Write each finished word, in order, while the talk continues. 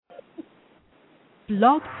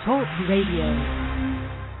Blog Talk Radio.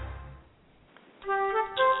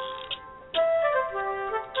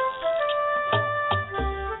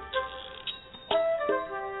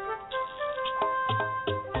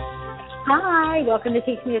 Hi, welcome to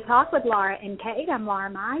Teach Me to Talk with Laura and Kate. I'm Laura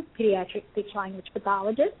Mize, pediatric speech-language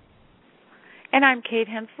pathologist. And I'm Kate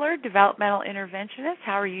Hensler, developmental interventionist.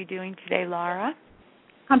 How are you doing today, Laura?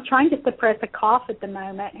 I'm trying to suppress a cough at the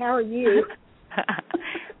moment. How are you?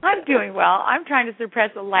 I'm doing well. I'm trying to suppress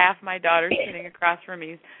a laugh. My daughter's sitting across from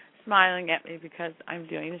me, smiling at me because I'm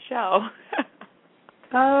doing the show.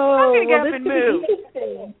 Oh, I'm going to get up and move.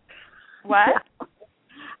 Interesting. What? Yeah.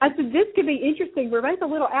 I said this could be interesting. We're both a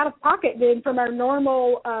little out of pocket then from our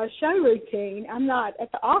normal show routine. I'm not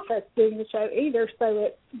at the office doing the show either, so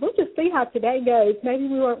we'll just see how today goes. Maybe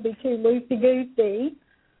we won't be too loosey-goosey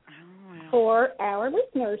for our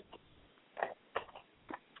listeners.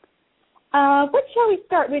 What shall we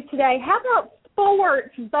start with today? How about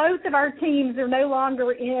sports? Both of our teams are no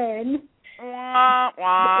longer in. Wah,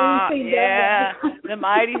 wah, yeah. The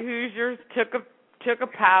mighty Hoosiers took a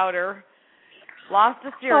powder. Lost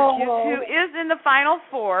to Syracuse, who is in the Final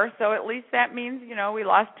Four, so at least that means, we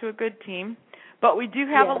lost to a good team. But we do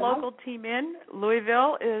have a local team in.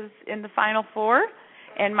 Louisville is in the Final Four,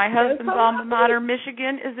 and my husband's alma mater,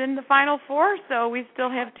 Michigan, is in the Final Four, so we still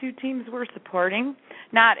have two teams we're supporting.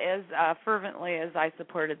 Not as fervently as I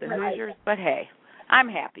supported the Hoosiers, but hey, I'm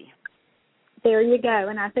happy. There you go,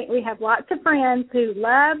 and I think we have lots of friends who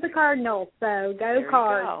love the Cardinals, so go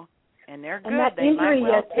Cards. Go. And they're good. And they might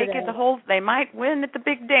well take it they might win at the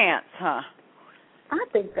big dance, huh? I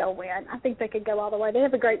think they'll win. I think they could go all the way. They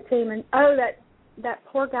have a great team. And, that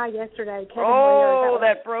poor guy yesterday, Kevin Wheeler.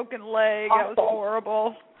 That broken leg. Awful. That was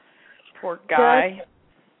horrible. Poor guy. Just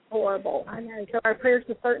horrible. I know. So our prayers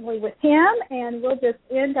are certainly with him, and we'll just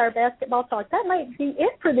end our basketball talk. That might be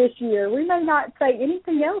it for this year. We may not say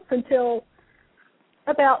anything else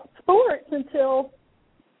about sports until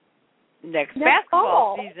next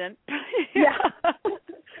basketball season. Yeah.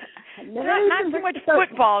 not too much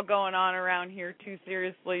football going on around here too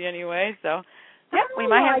seriously anyway, so we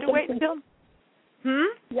might have to wait until...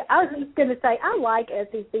 Yeah, I was just going to say, I like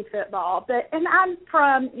SEC football, and I'm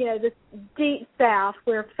from, this deep South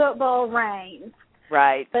where football reigns.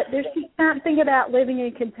 Right. But there's something about living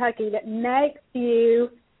in Kentucky that makes you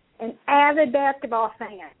an avid basketball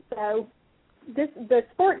fan. So the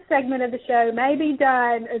sports segment of the show may be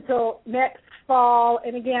done until next fall.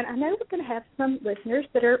 And, again, I know we're going to have some listeners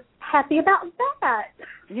that are happy about that.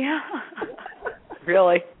 Yeah.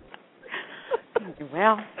 Really?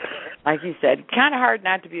 Well, like you said, kind of hard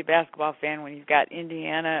not to be a basketball fan when you've got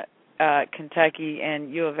Indiana, Kentucky,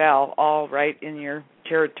 and U of L all right in your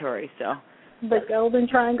territory. So the golden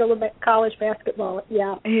triangle of college basketball,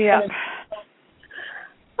 yeah. Yeah.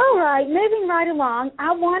 All right, moving right along,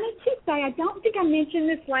 I wanted to say, I don't think I mentioned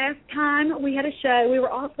this last time we had a show. We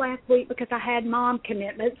were off last week because I had mom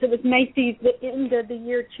commitments. It was Macy's, the end of the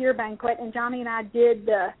year cheer banquet, and Johnny and I did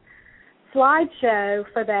the slideshow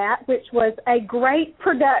for that, which was a great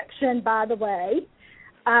production, by the way.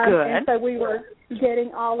 Good. And so we were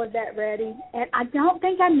getting all of that ready. And I don't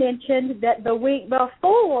think I mentioned that the week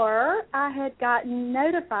before I had gotten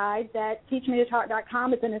notified that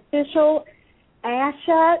teachmetotalk.com is an official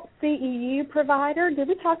ASHA CEU provider. Did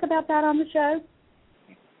we talk about that on the show?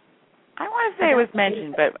 I want to say it was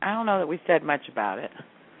mentioned, but I don't know that we said much about it.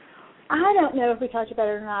 I don't know if we talked about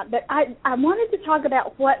it or not, but I wanted to talk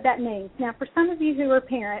about what that means. Now, for some of you who are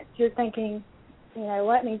parents, you're thinking,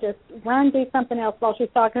 let me just do something else while she's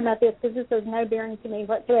talking about this because this has no bearing to me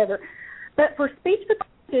whatsoever. But for speech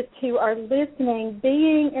pathologists who are listening,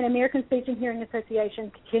 being an American Speech and Hearing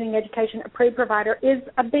Association continuing education approved provider is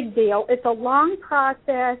a big deal. It's a long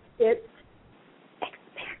process. It's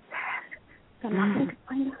expensive. I'm not going to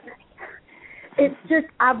explain that. It's just,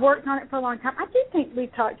 I've worked on it for a long time. I do think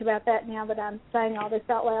we've talked about that now that I'm saying all this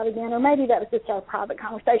out loud again, or maybe that was just our private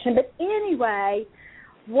conversation. But anyway,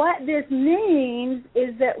 what this means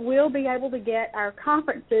is that we'll be able to get our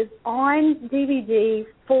conferences on DVD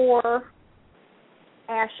for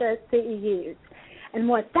ASHA CEUs. And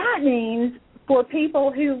what that means for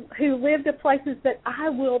people who live to places that I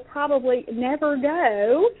will probably never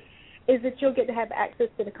go is that you'll get to have access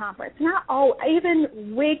to the conference. Not all,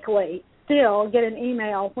 even weekly. Still get an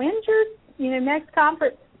email. When's your next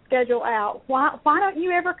conference schedule out? Why don't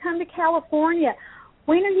you ever come to California?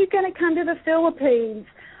 When are you going to come to the Philippines?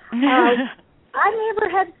 I never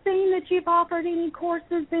have seen that you've offered any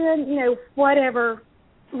courses in, whatever,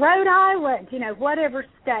 Rhode Island, whatever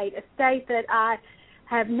state, a state that I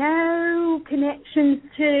have no connections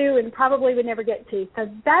to and probably would never get to. So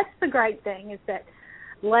that's the great thing is that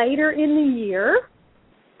later in the year,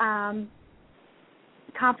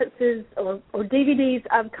 conferences or DVDs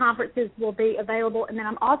of conferences will be available. And then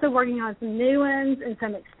I'm also working on some new ones and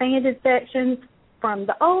some expanded sections from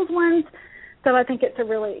the old ones. So I think it's a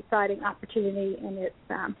really exciting opportunity, and it's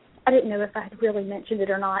I didn't know if I had really mentioned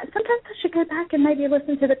it or not. Sometimes I should go back and maybe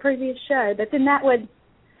listen to the previous show, but then that would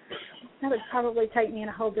probably take me in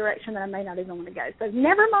a whole direction that I may not even want to go. So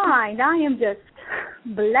never mind. I am just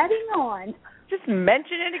blooding on. Just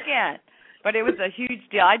mention it again. But it was a huge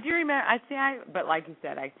deal. I do remember. But like you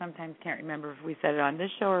said, I sometimes can't remember if we said it on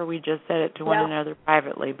this show or we just said it to one another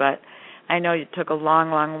privately. But I know it took a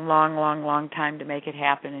long time to make it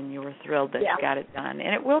happen, and you were thrilled that you got it done.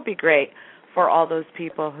 And it will be great for all those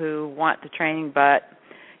people who want the training but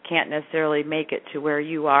can't necessarily make it to where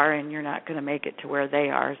you are, and you're not going to make it to where they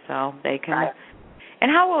are, so they can. Right.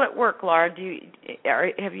 And how will it work, Laura?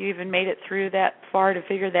 Have you even made it through that far to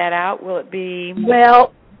figure that out? Will it be?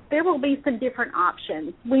 Well, there will be some different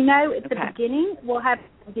options. We know at the beginning we'll have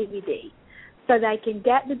a DVD, so they can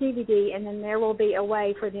get the DVD, and then there will be a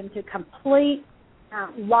way for them to complete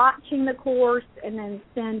watching the course and then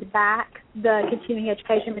send back the continuing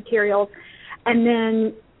education materials. And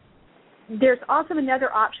then there's also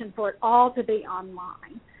another option for it all to be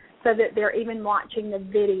online, so that they're even watching the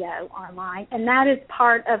video online. And that is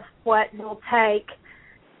part of what will take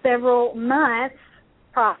several months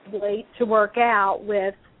probably to work out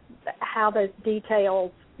with how those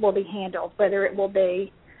details will be handled, whether it will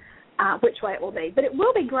be, which way it will be. But it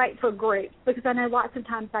will be great for groups, because I know lots of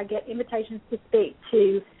times I get invitations to speak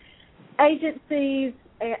to agencies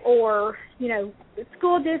or,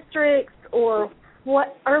 school districts or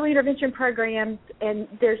what early intervention programs, and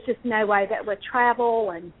there's just no way that with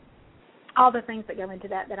travel and all the things that go into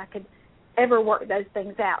that I could ever work those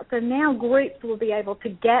things out. So now groups will be able to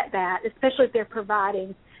get that, especially if they're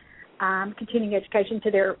providing continuing education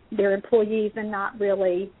to their employees and not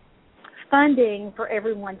really funding for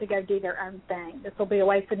everyone to go do their own thing. This will be a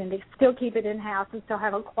way for them to still keep it in-house and still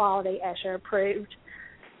have a quality ASHA-approved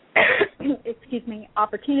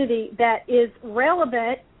opportunity that is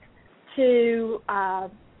relevant to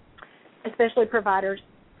especially providers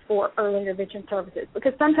for early intervention services.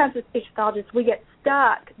 Because sometimes as speech pathologists we get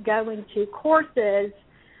stuck going to courses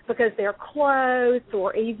because they're close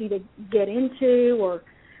or easy to get into, or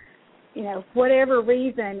whatever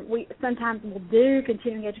reason, we sometimes will do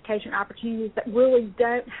continuing education opportunities that really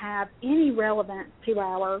don't have any relevance to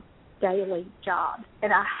our daily jobs.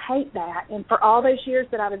 And I hate that. And for all those years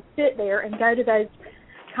that I would sit there and go to those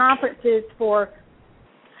conferences for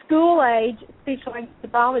school-age speech language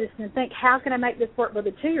pathologists and think, how can I make this work with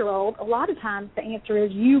a 2-year-old? A lot of times the answer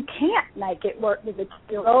is you can't make it work with a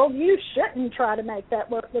 2-year-old. You shouldn't try to make that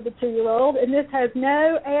work with a 2-year-old. And this has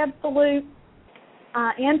no absolute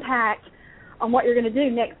impact on what you're going to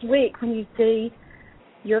do next week when you see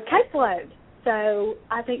your caseload. So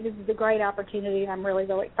I think this is a great opportunity, and I'm really,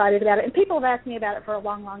 really excited about it. And people have asked me about it for a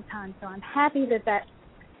long, long time, so I'm happy that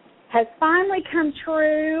has finally come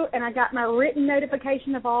true, and I got my written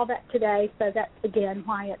notification of all that today, so that's, again,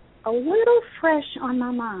 why it's a little fresh on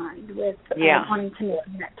my mind with wanting to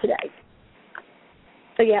mention that today.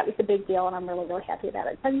 So, it was a big deal, and I'm really, really happy about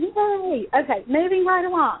it. So, yay! Okay, moving right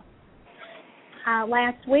along.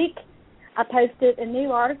 Last week, I posted a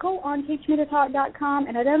new article on teachmetotalk.com,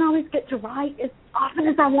 and I don't always get to write as often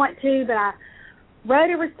as I want to, but I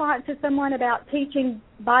wrote a response to someone about teaching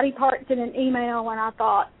body parts in an email, and I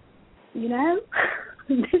thought,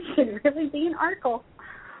 this should really be an article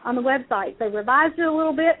on the website. So I revised it a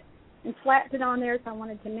little bit and slapped it on there, so I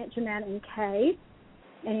wanted to mention that in case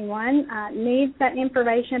anyone needs that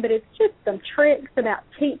information. But it's just some tricks about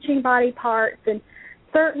teaching body parts, and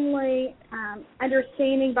certainly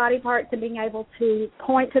understanding body parts and being able to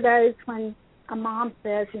point to those when a mom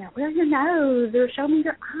says, where's your nose, or show me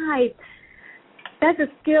your eyes. That's a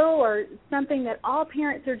skill or something that all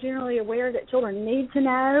parents are generally aware that children need to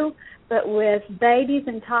know, but with babies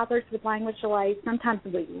and toddlers with language delays, sometimes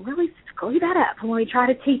we really screw that up when we try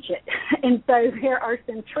to teach it. And so there are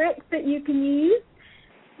some tricks that you can use,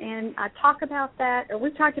 and I talk about that, or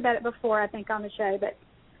we've talked about it before, I think, on the show, but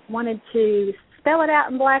wanted to spell it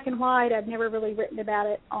out in black and white. I've never really written about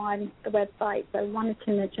it on the website, so I wanted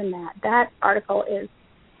to mention that. That article is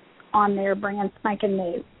on there, brand spanking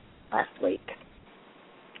new last week.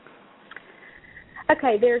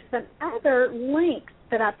 Okay, there's some other links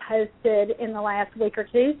that I posted in the last week or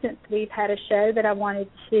two since we've had a show that I wanted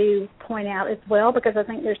to point out as well, because I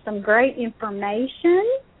think there's some great information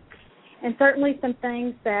and certainly some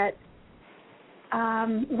things that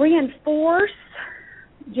reinforce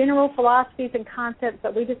general philosophies and concepts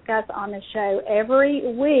that we discuss on the show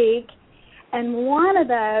every week. And one of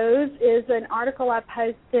those is an article I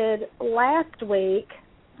posted last week,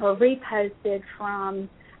 or reposted from,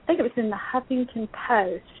 I think it was in the Huffington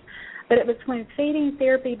Post, but it was when feeding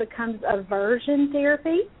therapy becomes aversion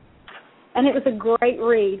therapy. And it was a great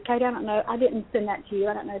read. Kate, I don't know, I didn't send that to you.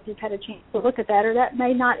 I don't know if you've had a chance to look at that, or that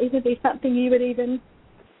may not even be something you would even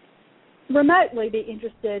remotely be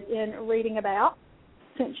interested in reading about,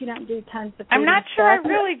 since you don't do tons of I'm not sure stuff. I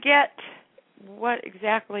really get what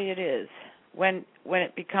exactly it is when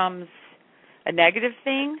it becomes a negative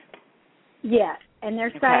thing. Yes, and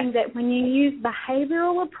they're saying that when you use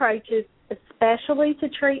behavioral approaches, especially to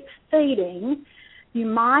treat feeding, you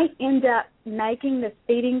might end up making the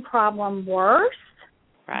feeding problem worse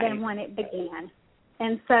than when it began.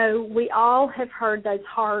 And so we all have heard those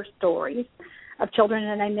horror stories of children,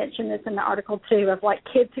 and I mentioned this in the article too, of like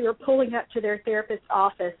kids who are pulling up to their therapist's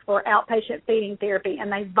office for outpatient feeding therapy,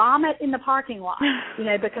 and they vomit in the parking lot, you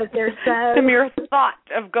know, because they're so... The mere thought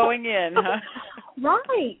of going in, huh?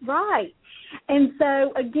 Right. And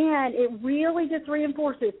so, again, it really just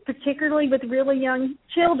reinforces, particularly with really young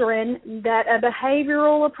children, that a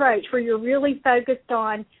behavioral approach where you're really focused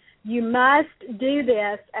on you must do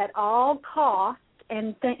this at all costs,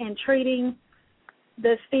 and treating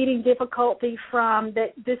the feeding difficulty from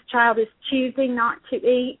that this child is choosing not to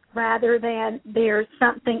eat rather than there's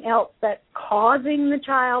something else that's causing the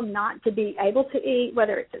child not to be able to eat,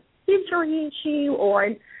 whether it's a sensory issue or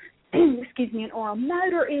an oral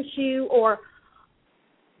motor issue or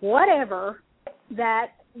whatever,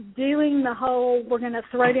 that doing the whole we're going to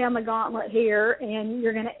throw down the gauntlet here and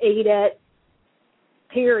you're going to eat it,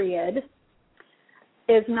 period,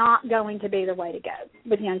 is not going to be the way to go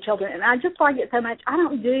with young children. And I just like it so much. I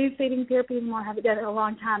don't do feeding therapy anymore. I haven't done it in a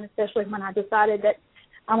long time, especially when I decided that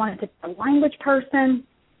I wanted to be a language person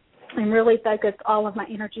and really focus all of my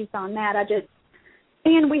energies on that.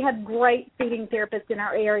 And we have great feeding therapists in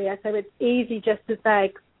our area, so it's easy just to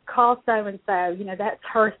say, call so-and-so, you know, that's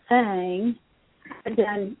her thing. I've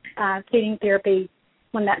done feeding therapy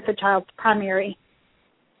when that's a child's primary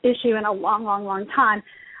issue in a long, long, long time.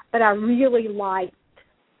 But I really liked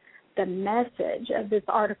the message of this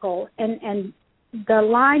article. And the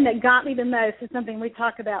line that got me the most is something we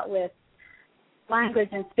talk about with language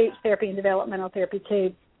and speech therapy and developmental therapy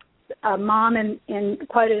too. A mom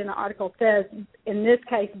quoted in the article says, in this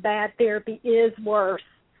case, bad therapy is worse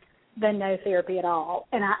than no therapy at all.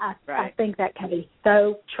 And I think that can be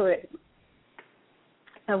so true.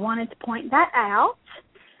 So I wanted to point that out.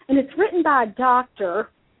 And it's written by a doctor.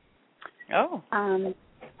 Oh.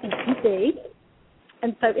 Indeed.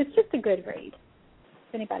 And so it's just a good read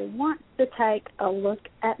if anybody wants to take a look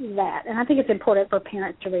at that. And I think it's important for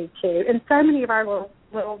parents to read too. And so many of our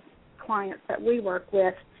little clients that we work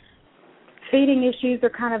with, feeding issues are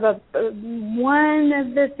kind of one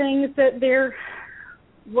of the things that they're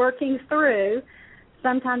working through.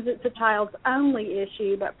 Sometimes it's a child's only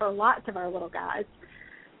issue, but for lots of our little guys,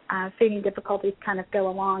 feeding difficulties kind of go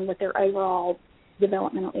along with their overall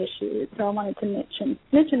developmental issues. So I wanted to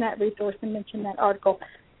mention that resource and mention that article.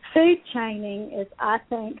 Food chaining is, I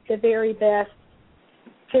think, the very best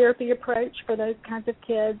therapy approach for those kinds of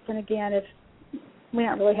kids. And again, if we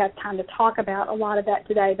don't really have time to talk about a lot of that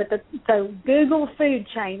today, but so Google food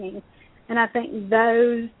chaining, and I think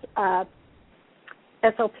those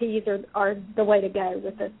SLPs are the way to go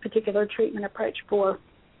with a particular treatment approach for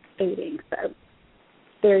feeding. So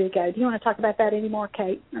there you go. Do you want to talk about that anymore,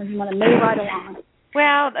 Kate, or do you want to move right along?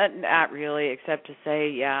 Well, not really, except to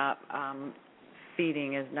say,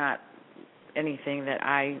 feeding is not anything that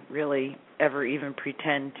I really ever even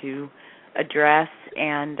pretend to address.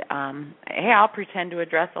 And, hey, I'll pretend to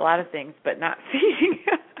address a lot of things, but not feeding.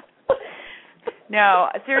 No,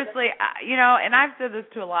 seriously, and I've said this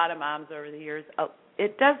to a lot of moms over the years,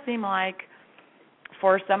 it does seem like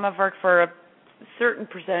for a certain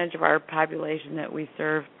percentage of our population that we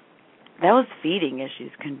serve, those feeding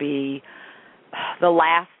issues can be the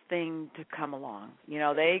last thing to come along.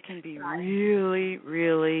 They can be really,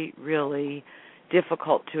 really, really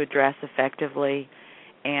difficult to address effectively.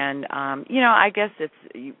 And, I guess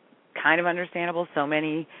it's kind of understandable. So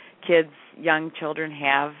many kids, young children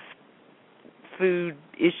have food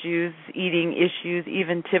issues, eating issues,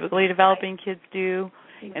 even typically developing kids do.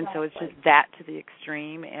 And so it's just that to the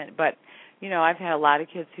extreme. But I've had a lot of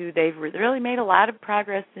kids who they've really made a lot of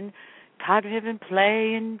progress in cognitive and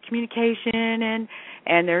play and communication,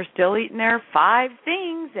 and they're still eating their 5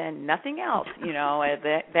 things and nothing else.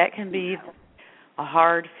 That can be a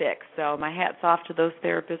hard fix. So my hat's off to those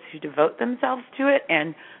therapists who devote themselves to it,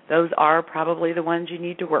 and those are probably the ones you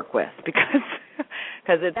need to work with because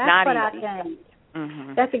it's not easy. That's what I think.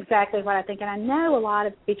 Mm-hmm. That's exactly what I think. And I know a lot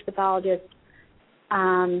of speech pathologists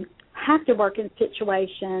have to work in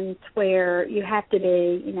situations where you have to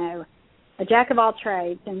be, you know, a jack of all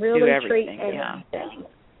trades and really treat everything. Yeah.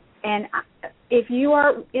 And if you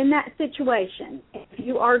are in that situation, if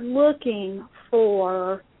you are looking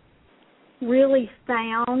for really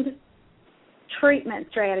sound treatment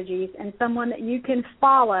strategies and someone that you can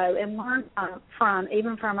follow and learn from,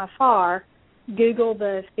 even from afar, Google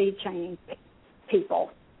the feed chaining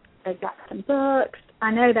people. They've got some books.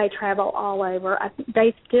 I know they travel all over.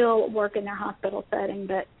 They still work in their hospital setting,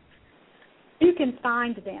 but you can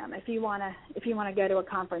find them if you want to go to a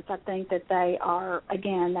conference. I think that they are,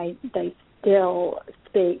 again, they still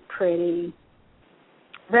speak pretty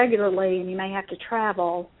regularly, and you may have to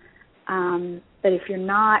travel. But if you're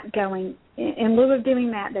not going, in lieu of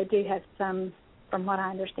doing that, they do have some, from what I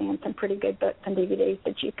understand, some pretty good books and DVDs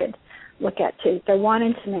that you could look at too. So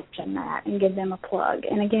wanting to mention that and give them a plug.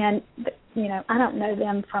 And again, you know, I don't know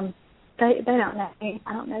them from, they don't know me.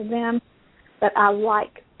 I don't know them, but I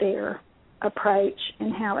like their approach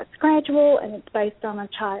and how it's gradual and it's based on a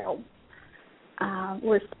child's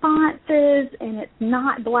responses, and it's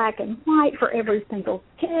not black and white for every single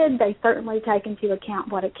kid. They certainly take into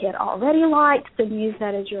account what a kid already likes and use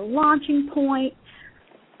that as your launching point.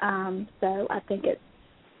 So I think it's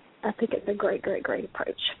a great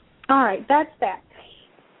approach. All right, that's that.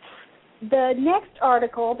 The next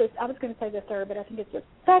article, I was going to say the third, but I think it's the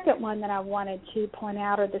second one that I wanted to point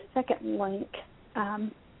out, or the second link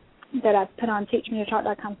that I put on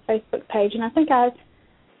teachmetotalk.com's Facebook page, and I think I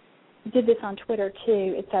did this on Twitter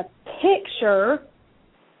too. It's a picture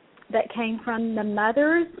that came from the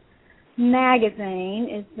Mother's Magazine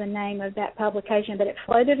is the name of that publication, but it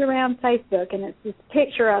floated around Facebook, and it's this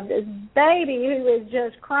picture of this baby who is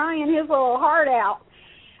just crying his little heart out.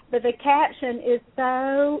 But the caption is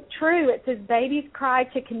so true. It says, "Babies cry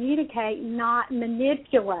to communicate, not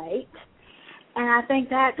manipulate." And I think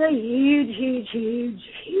that's a huge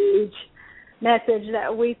message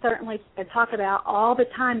that we certainly talk about all the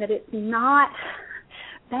time, that it's not,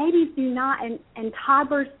 babies do not, and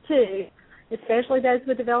toddlers too, especially those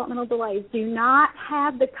with developmental delays, do not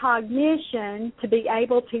have the cognition to be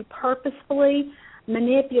able to purposefully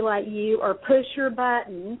manipulate you or push your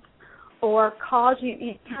buttons or cause you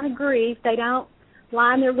any kind of grief. They don't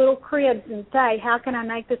lie in their little cribs and say, how can I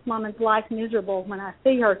make this woman's life miserable when I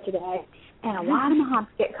see her today? And a lot of moms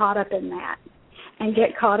get caught up in that and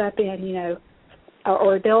get caught up in, you know,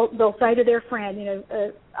 or they'll say to their friend, you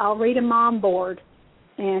know, I'll read a mom board,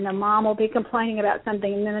 and a mom will be complaining about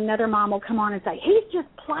something, and then another mom will come on and say, he's just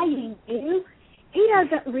playing you. He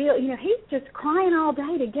doesn't really, you know, he's just crying all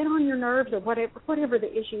day to get on your nerves or whatever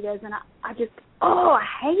the issue is. And I just, I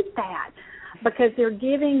hate that, because they're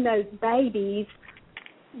giving those babies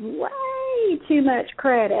way too much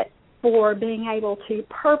credit for being able to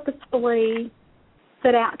purposefully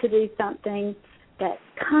set out to do something that's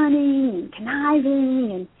cunning and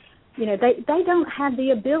conniving, and, you know, they don't have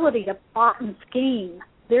the ability to plot and scheme.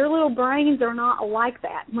 Their little brains are not like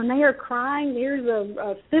that. When they are crying, there's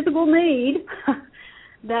a physical need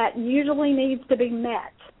that usually needs to be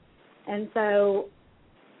met. And so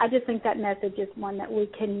I just think that message is one that we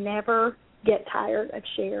can never get tired of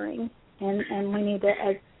sharing. And we need to,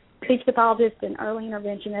 as speech pathologists and early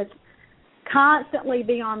interventionists, constantly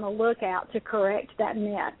be on the lookout to correct that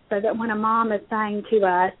myth, so that when a mom is saying to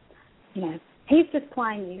us, you know, he's just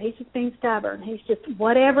playing you, he's just being stubborn, he's just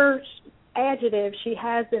whatever adjective she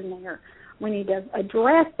has in there, we need to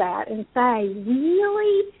address that and say,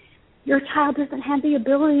 really, your child doesn't have the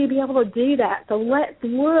ability to be able to do that. So let's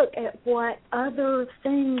look at what other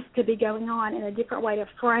things could be going on in a different way to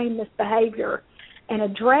frame this behavior and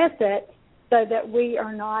address it, so that we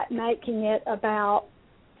are not making it about,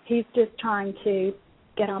 he's just trying to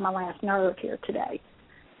get on my last nerve here today.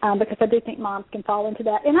 Because I do think moms can fall into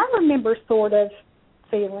that. And I remember sort of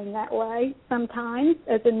feeling that way sometimes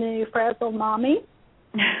as a new frazzled mommy,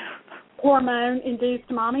 hormone-induced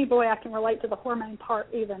mommy. Boy, I can relate to the hormone part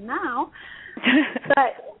even now.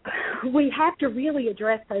 But we have to really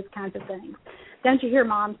address those kinds of things. Don't you hear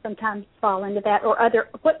moms sometimes fall into that? Or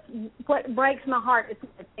what breaks my heart is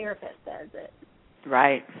when the therapist says it.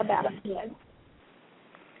 Right. About a kid.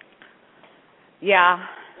 Yeah,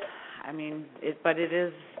 I mean, but it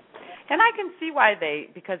is, and I can see why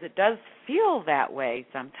because it does feel that way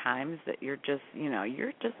sometimes, that you're just, you know,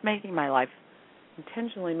 you're just making my life,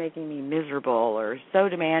 intentionally making me miserable or so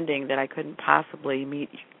demanding that I couldn't possibly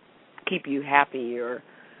keep you happy or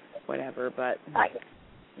whatever, but, right.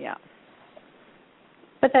 Yeah.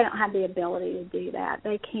 But they don't have the ability to do that.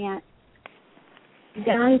 They can't,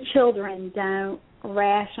 young children don't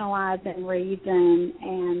rationalize and reason,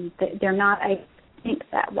 and they're not able to think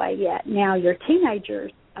that way yet. Now, your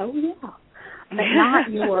teenagers, oh, yeah, but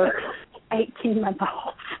not your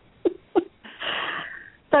 18-month-old.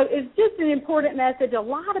 So it's just an important message. A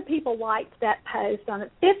lot of people liked that post on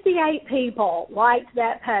it. 58 people liked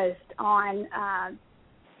that post on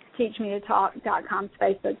teachmetotalk.com's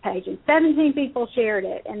Facebook page, and 17 people shared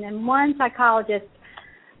it. And then one psychologist,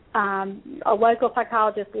 a local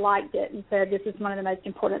psychologist, liked it and said this is one of the most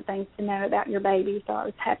important things to know about your baby. So I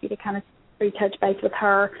was happy to kind of retouch base with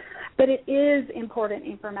her. But it is important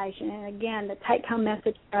information. And, again, the take-home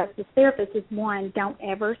message for us as therapists is, one, don't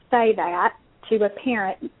ever say that to a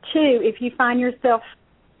parent. Two, if you find yourself,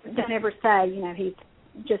 don't ever say, he's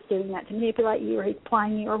just doing that to manipulate you or he's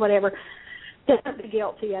playing you or whatever. Don't be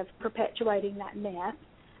guilty of perpetuating that myth.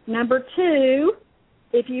 Number two,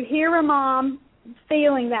 if you hear a mom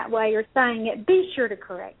feeling that way or saying it, be sure to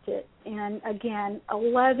correct it. And, again, a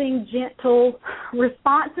loving, gentle,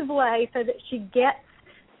 responsive way so that she gets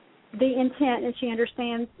the intent and she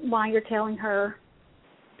understands why you're telling her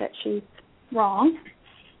that she's wrong.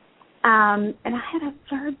 And I had a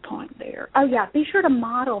third point there. Oh, yeah, be sure to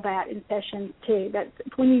model that in sessions, too. That's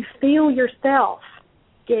when you feel yourself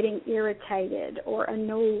getting irritated or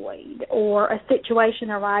annoyed or a situation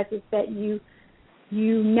arises that you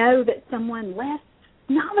know that someone less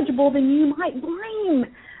knowledgeable than you might blame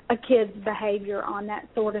a kid's behavior on that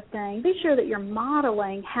sort of thing. Be sure that you're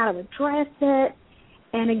modeling how to address it,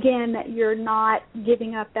 and, again, that you're not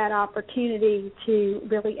giving up that opportunity to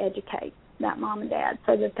really educate that mom and dad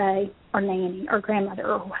so that they, or nanny or grandmother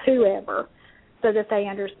or whoever, so that they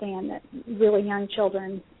understand that really young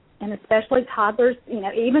children, and especially toddlers,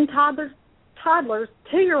 even toddlers,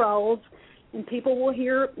 2-year-olds, and people will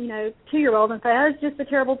hear, 2-year-old and say, oh, it's just a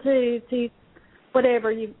terrible tooth,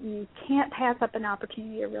 whatever. You can't pass up an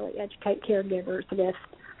opportunity to really educate caregivers with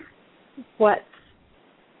what's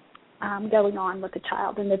going on with the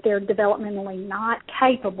child and that they're developmentally not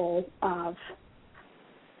capable of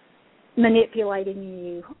manipulating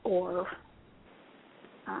you or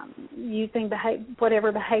using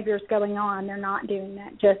whatever behavior is going on. They're not doing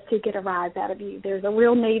that just to get a rise out of you. There's a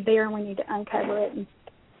real need there, and we need to uncover it and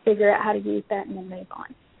figure out how to use that and then move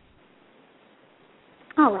on.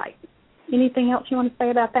 All right. Anything else you want to say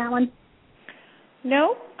about that one?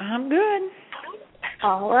 No, I'm good.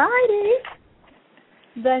 All righty.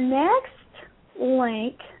 The next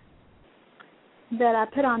link that I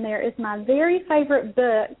put on there is my very favorite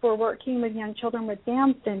book for working with young children with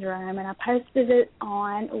Down syndrome, and I posted it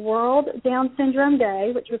on World Down Syndrome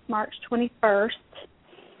Day, which was March 21st,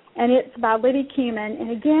 and it's by Libby Cumin.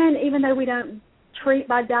 And, again, even though we don't treat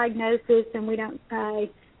by diagnosis and we don't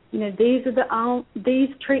say, these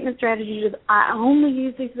treatment strategies, I only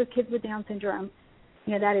use these with kids with Down syndrome,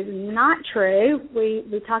 that is not true. We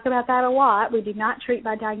talk about that a lot. We do not treat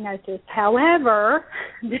by diagnosis. However,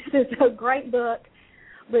 this is a great book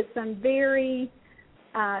with some very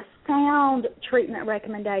sound treatment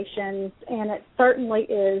recommendations, and it certainly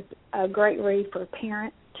is a great read for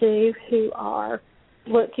parents, too, who are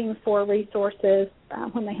looking for resources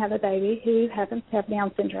when they have a baby who happens to have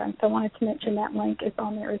Down syndrome. So I wanted to mention that link is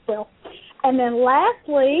on there as well. And then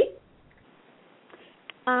lastly,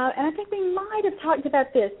 and I think we might have talked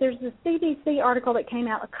about this. There's a CDC article that came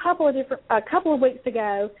out a couple of weeks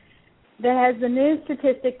ago that has the new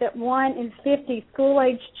statistic that 1 in 50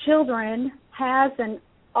 school-aged children has an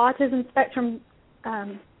autism spectrum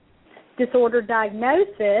disorder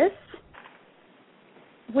diagnosis,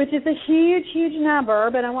 which is a huge, huge number.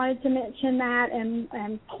 But I wanted to mention that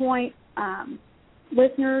and point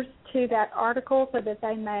listeners to that article so that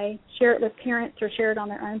they may share it with parents or share it on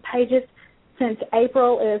their own pages. Since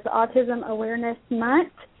April is Autism Awareness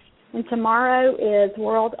Month, and tomorrow is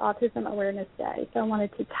World Autism Awareness Day. So I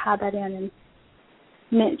wanted to tie that in and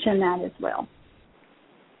mention that as well.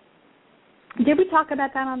 Did we talk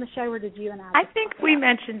about that on the show, or did you and I? I think we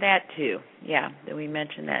mentioned that, too. Yeah, that we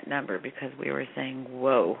mentioned that number because we were saying,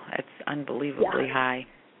 whoa, that's unbelievably high.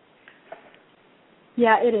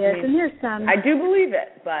 Yeah, it is. And there's some... I do believe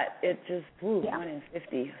it, but it's just, 1 in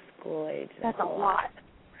 50 school age. That's a lot.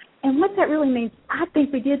 And what that really means, I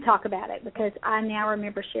think we did talk about it because I now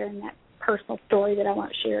remember sharing that personal story that I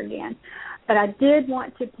won't share again. But I did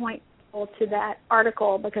want to point people to that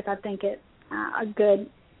article because I think it's a good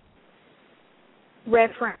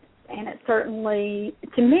reference. And it certainly,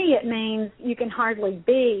 to me, it means you can hardly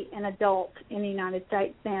be an adult in the United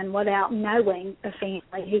States then without knowing a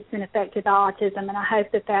family who's been affected by autism. And I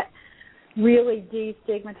hope that that really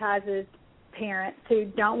destigmatizes parents who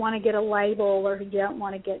don't want to get a label or who don't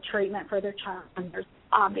want to get treatment for their child. And there's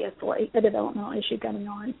obviously a developmental issue going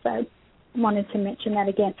on. So wanted to mention that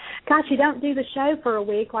again. Gosh, you don't do the show for a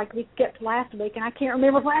week like we skipped last week, and I can't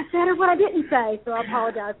remember what I said or what I didn't say, so I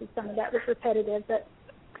apologize if some of that was repetitive. But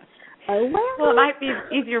well, it might be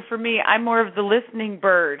easier for me. I'm more of the listening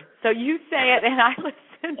bird, so you say it and I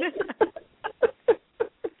listen.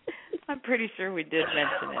 I'm pretty sure we did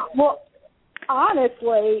mention it. Well,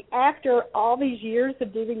 honestly, after all these years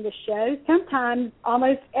of doing the show, sometimes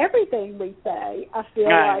almost everything we say, I feel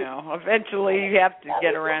like. I know. Eventually, you have to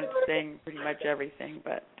get around to saying pretty much everything,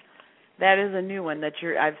 but that is a new one that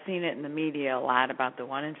I've seen it in the media a lot about the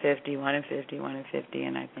 1 in 50, 1 in 50, 1 in 50,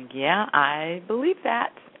 and I think, yeah, I believe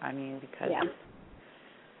that. I mean,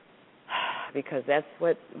 because that's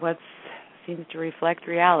what seems to reflect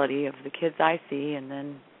reality of the kids I see, and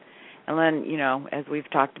then, you know, as we've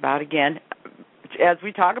talked about again, as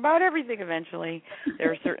we talk about everything eventually,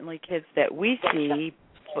 there are certainly kids that we see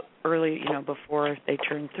early, you know, before they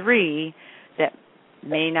turn 3 that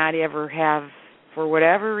may not ever have, for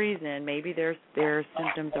whatever reason, maybe their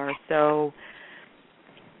symptoms are so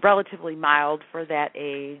relatively mild for that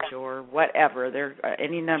age or whatever. There are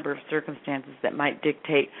any number of circumstances that might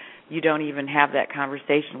dictate you don't even have that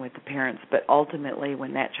conversation with the parents, but ultimately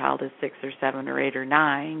when that child is 6 or 7 or 8 or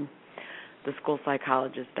 9, the school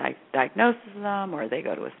psychologist diagnoses them, or they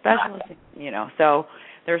go to a specialist, you know. So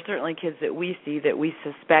there are certainly kids that we see that we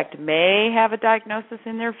suspect may have a diagnosis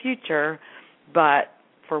in their future, but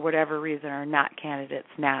for whatever reason are not candidates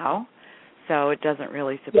now. So it doesn't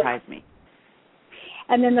really surprise me.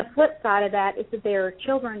 And then the flip side of that is that there are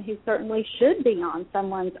children who certainly should be on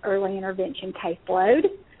someone's early intervention caseload,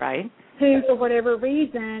 right? Who, for whatever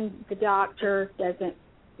reason, the doctor doesn't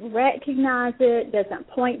recognize it, doesn't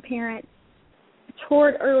point parents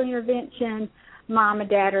toward early intervention. Mom and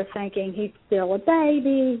dad are thinking he's still a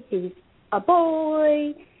baby, he's a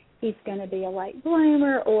boy, he's going to be a late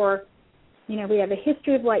bloomer, or, you know, we have a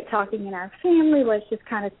history of late talking in our family, let's just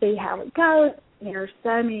kind of see how it goes. There are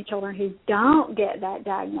so many children who don't get that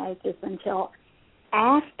diagnosis until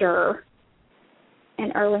after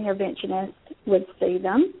an early interventionist would see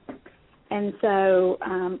them. And so,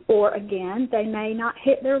 or again, they may not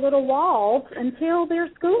hit their little walls until they're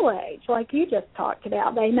school age, like you just talked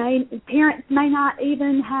about. Parents may not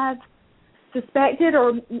even have suspected,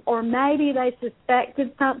 or maybe they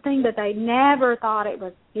suspected something, but they never thought it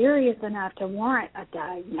was serious enough to warrant a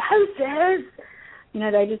diagnosis. You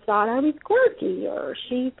know, they just thought, oh, he's quirky, or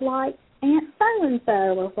she's like Aunt so-and-so,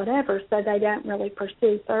 or whatever, so they don't really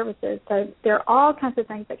pursue services. So there are all kinds of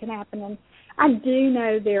things that can happen, and I do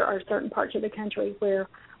know there are certain parts of the country where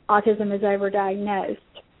autism is overdiagnosed,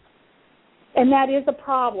 and that is a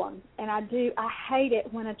problem, and I hate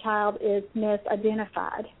it when a child is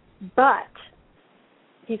misidentified, but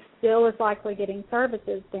he still is likely getting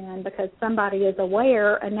services then because somebody is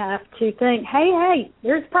aware enough to think, hey,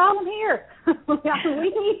 there's a problem here. We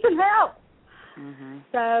need some help. Mm-hmm.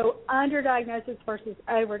 So underdiagnosis versus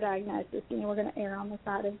overdiagnosis, you know, we're going to err on the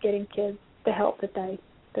side of getting kids the help that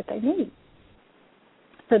they need.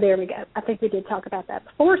 So there we go. I think we did talk about that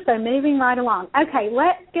before, so moving right along. Okay,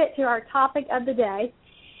 let's get to our topic of the day.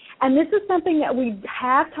 And this is something that we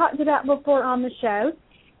have talked about before on the show.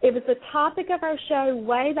 It was the topic of our show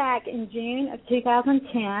way back in June of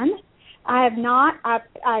 2010. I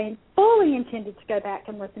fully intended to go back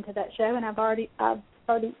and listen to that show, and I've already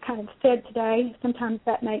kind of said today, sometimes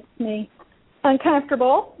that makes me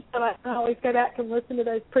uncomfortable, so I always go back and listen to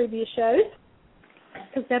those previous shows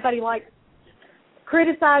because nobody likes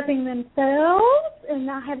criticizing themselves, and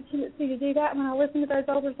I have a tendency to do that when I listen to those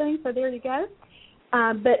older things, so there you go.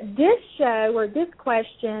 But this show, or this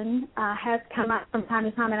question, has come up from time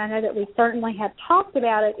to time, and I know that we certainly have talked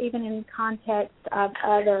about it even in context of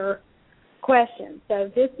other questions. So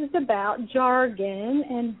this is about jargon,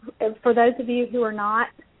 and for those of you who are not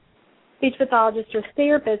speech pathologists or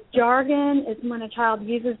therapists, jargon is when a child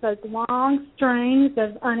uses those long strings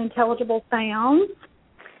of unintelligible sounds,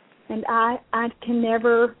 and I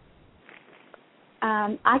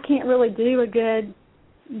can't really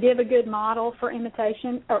give a good model for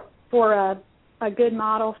imitation, or for a good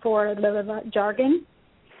model for jargon.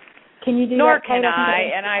 Can you do Nor that? Nor can I,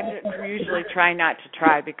 and I usually try not to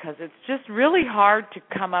try because it's just really hard to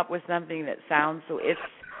come up with something that sounds so.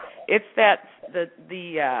 It's that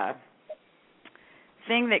the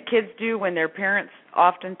thing that kids do when their parents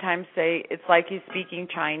oftentimes say it's like he's speaking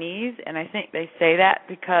Chinese, and I think they say that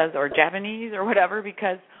because, or Japanese or whatever,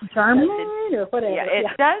 because German or whatever. Yeah, it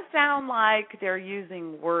does sound like they're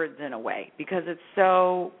using words in a way because it's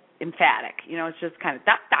so emphatic. You know, it's just kind of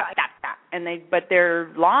dot dot dot dot, but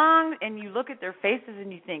they're long, and you look at their faces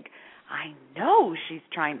and you think, I know she's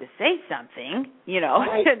trying to say something, you know,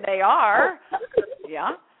 right. And they are,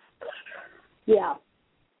 yeah. Yeah.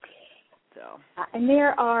 So. And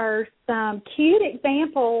there are some cute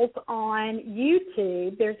examples on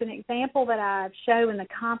YouTube. There's an example that I show in the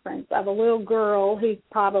conference of a little girl who's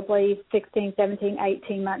probably 16, 17,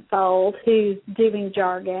 18 months old who's doing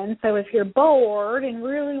jargon. So if you're bored and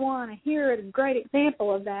really want to hear a great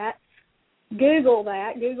example of that, Google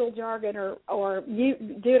jargon or you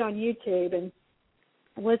do it on YouTube and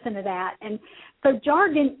listen to that. And so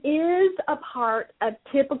jargon is a part of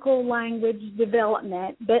typical language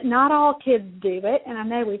development, but not all kids do it. And I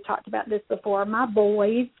know we've talked about this before. My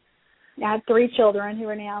boys, I have 3 children who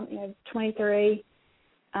are now 23,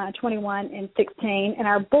 21, and 16, and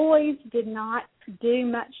our boys did not do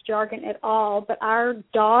much jargon at all. But our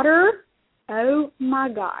daughter, oh my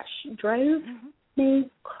gosh, drove me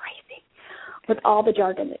crazy with all the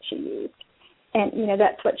jargon that she used. And,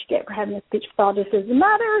 that's what you get for having a speech pathologist as a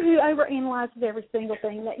mother who overanalyzes every single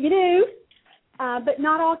thing that you do. But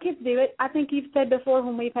not all kids do it. I think you've said before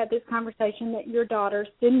when we've had this conversation that your daughters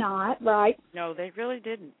did not, right? No, they really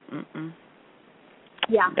didn't. Mm-mm.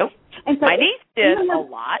 Yeah. Nope. And so my niece did a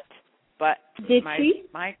lot, but did she?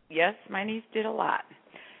 Yes, my niece did a lot,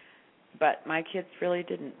 but my kids really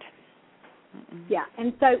didn't. Mm-mm. Yeah,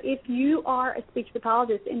 and so if you are a speech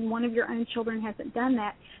pathologist and one of your own children hasn't done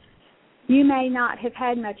that, you may not have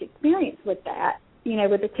had much experience with that,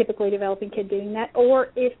 with a typically developing kid doing that. Or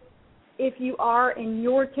if you are and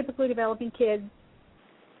your typically developing kids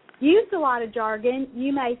use a lot of jargon,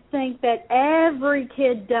 you may think that every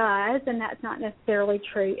kid does, and that's not necessarily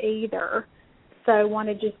true either. So I want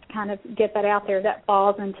to just kind of get that out there. That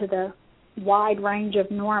falls into the wide range of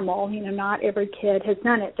normal. Not every kid has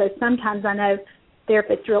done it. So sometimes I know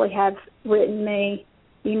therapists really have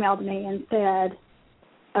emailed me and said,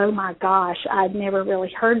 oh, my gosh, I'd never really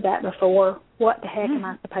heard that before. What the heck am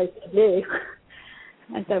I supposed to do?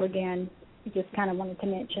 And so, again, just kind of wanted to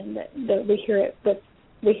mention that we hear it, but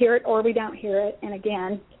we hear it or we don't hear it. And,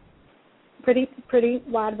 again, pretty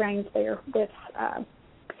wide range there with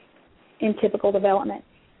in typical development.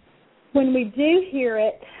 When we do hear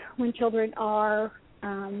it, when children are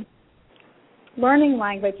learning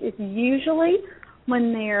language, it's usually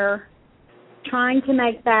when they're trying to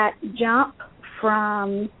make that jump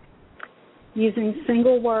from using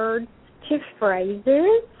single words to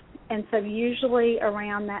phrases, and so usually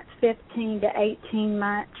around that 15 to 18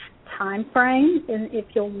 month time frame. And if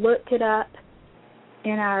you'll look it up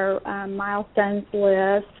in our milestones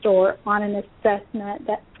list or on an assessment,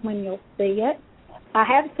 that's when you'll see it. I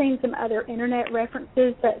have seen some other internet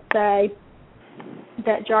references that say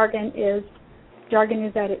that jargon is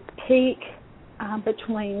at its peak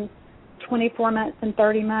between 24 months and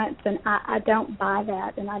 30 months, and I don't buy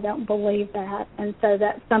that, and I don't believe that. And so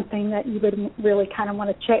that's something that you would really kind of want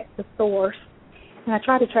to check the source. And I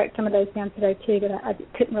tried to track some of those down today, too, but I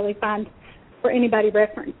couldn't really find where anybody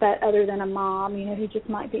referenced that other than a mom, who just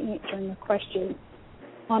might be answering the question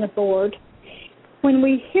on a board. When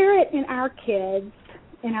we hear it in our kids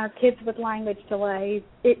with language delays,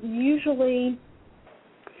 it usually,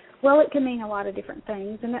 it can mean a lot of different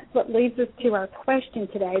things, and that's what leads us to our question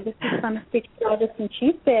today. This is from a speech pathologist, and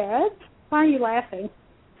she says, why are you laughing?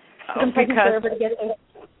 I'm taking forever to get it.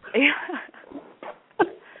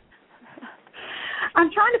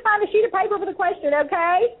 I'm trying to find a sheet of paper for the question,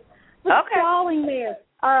 okay? What's falling there?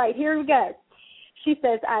 All right, here we go. She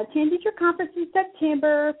says, I attended your conference in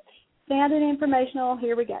September, sounded informational.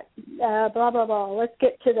 Here we go. Blah, blah, blah. Let's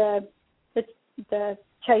get to the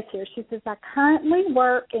chase here. She says, I currently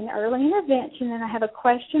work in early intervention, and I have a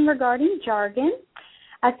question regarding jargon.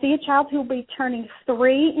 I see a child who will be turning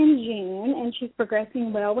 3 in June, and she's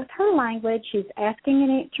progressing well with her language. She's asking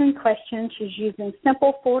and answering questions. She's using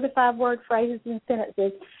simple 4 to 5 word phrases and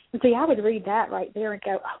sentences. And see, I would read that right there and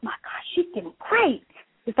go, oh, my gosh, she's doing great.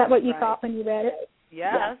 Is that what you thought when you read it?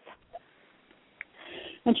 Yes.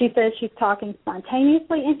 And she says she's talking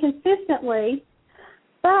spontaneously and consistently,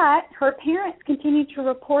 but her parents continue to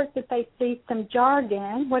report that they see some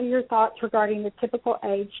jargon. What are your thoughts regarding the typical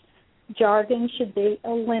age jargon should be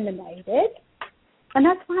eliminated? And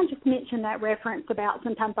that's why I just mentioned that reference about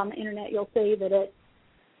sometimes on the Internet you'll see that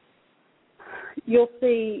you'll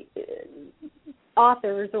see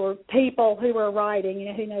authors or people who are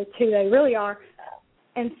writing, who knows who they really are,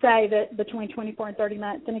 and say that between 24 and 30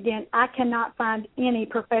 months. And, again, I cannot find any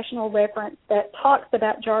professional reference that talks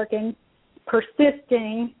about jargon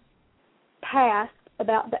persisting past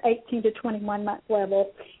about the 18 to 21 month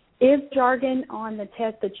level. Is jargon on the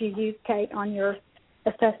test that you used, Kate, on your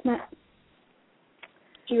assessment?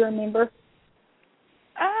 Do you remember?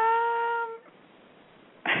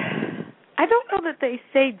 I don't know that they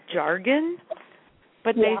say jargon,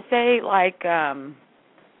 but they say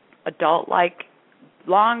adult-like,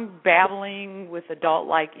 long babbling with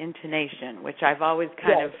adult-like intonation, which I've always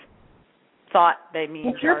kind of thought they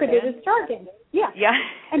mean jargon. Interpreted as jargon. Yeah. Yeah.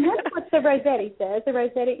 And that's what the Rossetti says, the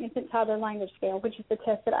Rossetti Infant Toddler Language Scale, which is the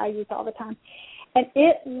test that I use all the time. And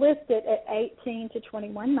it lists it at 18 to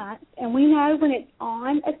 21 months. And we know when it's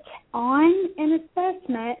on an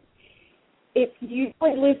assessment, it's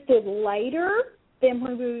usually listed later than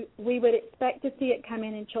when we would expect to see it come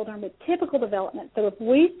in children with typical development. So if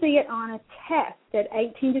we see it on a test at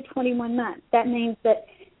 18 to 21 months, that means that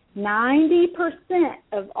 90%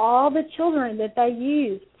 of all the children that they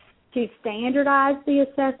use to standardize the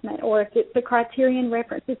assessment, or if it's a criterion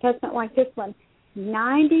reference assessment like this one,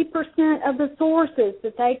 90% of the sources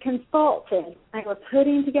that they consulted, they were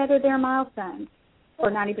putting together their milestones,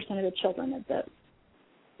 or 90% of the children of the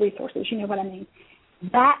resources, you know what I mean.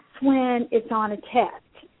 That's when it's on a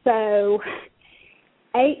test. So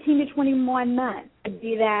 18 to 21 months would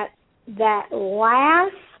be that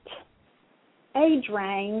last age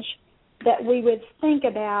range that we would think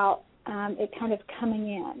about it kind of coming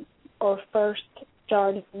in, or first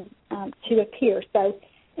starting to appear. So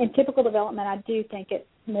in typical development, I do think it's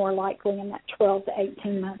more likely in that 12 to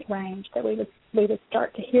 18-month range that we would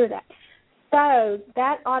start to hear that. So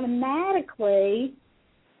that automatically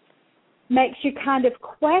makes you kind of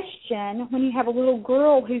question when you have a little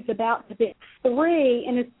girl who's about to be 3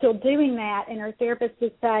 and is still doing that, and her therapist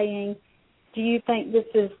is saying, do you think this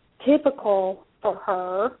is typical for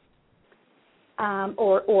her?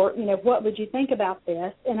 Or you know, what would you think about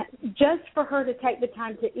this? And just for her to take the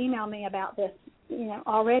time to email me about this, you know,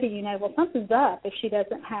 already, you know, well, something's up if she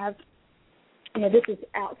doesn't have, you know, this is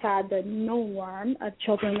outside the norm of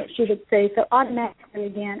children that she would see. So automatically,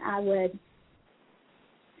 again, I would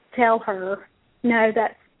tell her, no,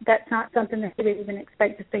 that's not something that you would even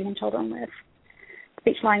expect to see in children with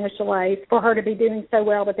speech-language delays. For her to be doing so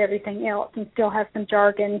well with everything else and still have some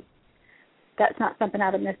jargon, that's not something I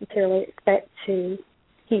would necessarily expect to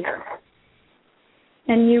hear.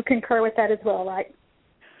 And you concur with that as well, right?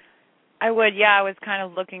 I would, yeah. I was kind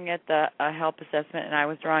of looking at the help assessment, and I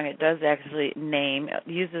was wrong. It does actually it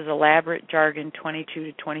uses elaborate jargon 22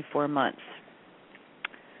 to 24 months.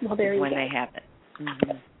 Well, there you go. When they have it.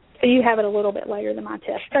 Mm-hmm. So you have it a little bit later than my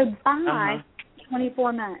test. So by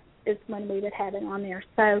 24 months is when we would have it on there.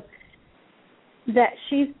 So that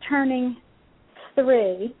she's turning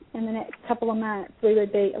 3 in the next couple of months, we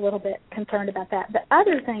would be a little bit concerned about that. The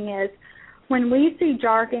other thing is, when we see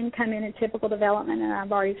jargon come in typical development, and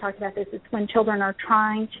I've already talked about this, it's when children are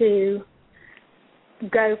trying to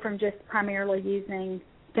go from just primarily using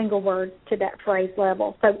single words to that phrase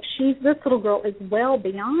level. So this little girl is well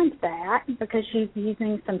beyond that because she's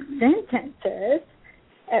using some sentences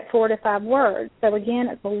at 4 to 5 words. So again,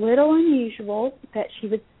 it's a little unusual that she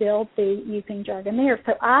would still be using jargon there.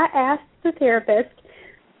 So I asked the therapist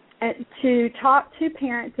to talk to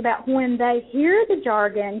parents about when they hear the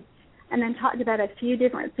jargon, and then talked about a few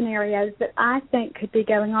different scenarios that I think could be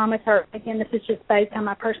going on with her. Again, this is just based on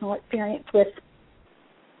my personal experience with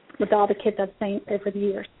all the kids I've seen over the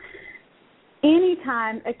years.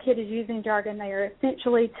 Anytime a kid is using jargon, they are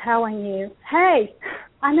essentially telling you, hey,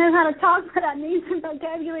 I know how to talk, but I need some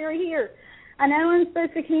vocabulary here. I know I'm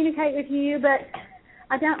supposed to communicate with you, but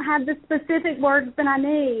I don't have the specific words that I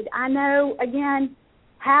need. I know, again,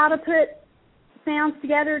 how to put sounds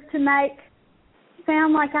together to make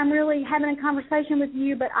sound like I'm really having a conversation with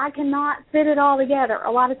you, but I cannot fit it all together.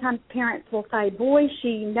 A lot of times parents will say, boy,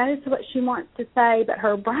 she knows what she wants to say, but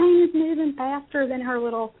her brain is moving faster than her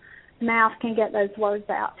little mouth can get those words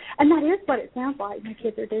out. And that is what it sounds like when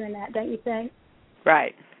kids are doing that, don't you think?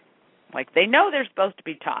 Right. Like they know they're supposed to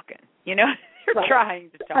be talking. You know, they're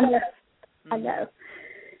trying to talk. I know.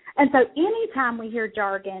 And so anytime we hear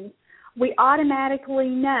jargon, we automatically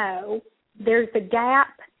know there's a gap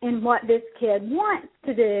in what this kid wants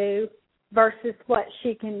to do versus what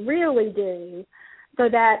she can really do. So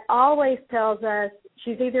that always tells us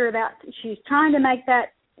she's trying to make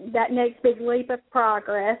that next big leap of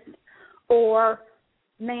progress, or,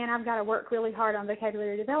 man, I've got to work really hard on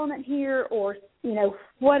vocabulary development here, or, you know,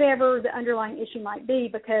 whatever the underlying issue might be,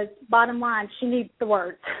 because bottom line, she needs the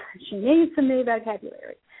words. She needs some new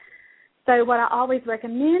vocabulary. So what I always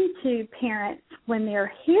recommend to parents when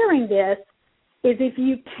they're hearing this is if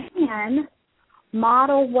you can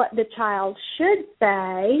model what the child should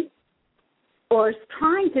say or is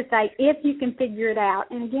trying to say, if you can figure it out.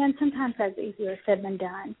 And, again, sometimes that's easier said than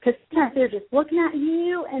done, because sometimes they're just looking at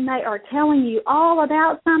you and they are telling you all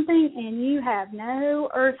about something and you have no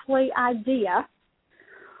earthly idea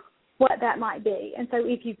what that might be. And so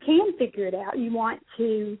if you can figure it out, you want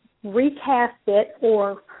to recast it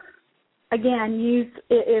or again,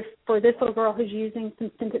 if for this little girl who's using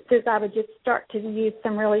some sentences, I would just start to use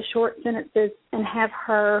some really short sentences and have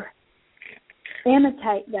her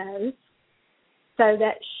imitate those so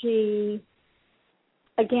that she,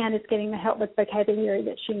 again, is getting the help with vocabulary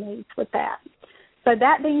that she needs with that. So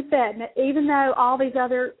that being said, even though all these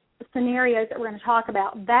other scenarios that we're going to talk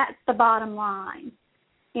about, that's the bottom line.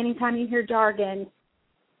 Anytime you hear jargon,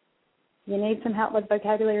 you need some help with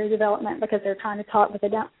vocabulary development because they're trying to talk, but they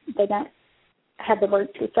don't have the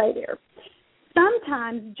words to say there.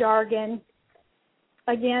 Sometimes jargon,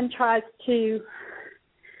 again, tries to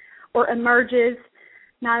or emerges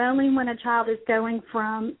not only when a child is going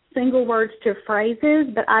from single words to phrases,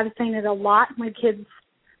 but I've seen it a lot when kids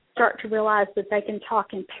start to realize that they can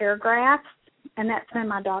talk in paragraphs, and that's when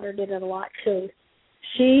my daughter did it a lot too.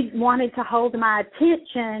 She wanted to hold my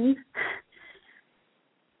attention,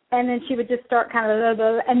 and then she would just start kind of,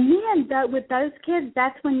 and then with those kids,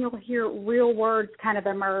 that's when you'll hear real words kind of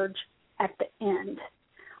emerge at the end,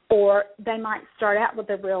 or they might start out with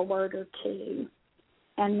a real word or two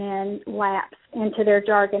and then lapse into their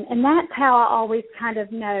jargon. And that's how I always kind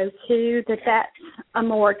of know, too, that that's a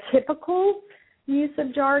more typical use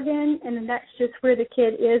of jargon, and then that's just where the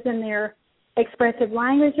kid is in their expressive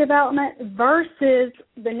language development versus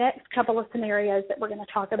the next couple of scenarios that we're going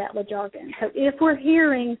to talk about with jargon. So if we're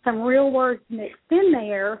hearing some real words mixed in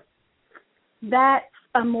there, that's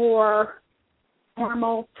a more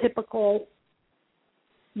normal, typical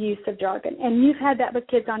use of jargon. And you've had that with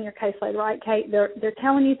kids on your caseload, right, Kate? They're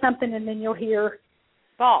telling you something, and then you'll hear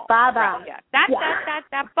ball. Bye-bye. Right, yeah. That,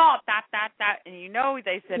 ball, that. And you know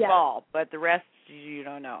they said ball, but the rest you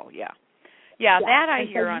don't know. Yeah. Yeah, that I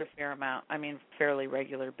hear on a fair amount. I mean, fairly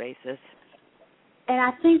regular basis. And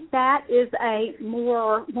I think that is a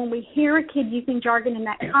more, when we hear a kid using jargon in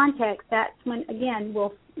that context, that's when, again,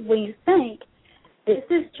 we think this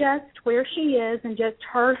is just where she is and just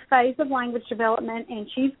her phase of language development, and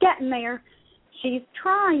she's getting there. She's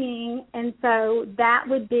trying, and so that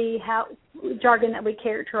would be how jargon that we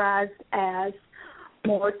characterize as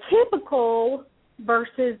more typical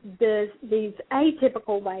versus these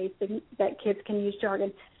atypical ways that kids can use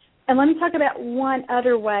jargon. And let me talk about one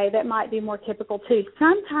other way that might be more typical, too.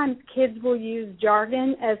 Sometimes kids will use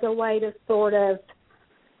jargon as a way to sort of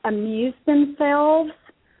amuse themselves,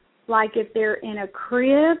 like if they're in a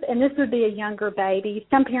crib, and this would be a younger baby.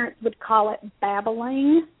 Some parents would call it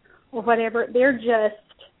babbling or whatever. They're just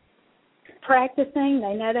practicing.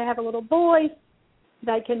 They know they have a little voice.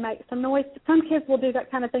 They can make some noise. Some kids will do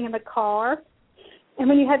that kind of thing in the car. And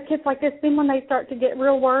when you have kids like this, then when they start to get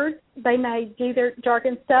real words, they may do their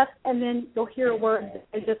jargon stuff, and then you'll hear a word that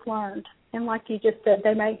they just learned. And like you just said,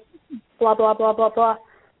 they may blah, blah, blah, blah, blah,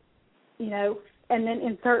 and then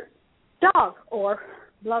insert dog or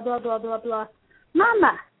blah, blah, blah, blah, blah,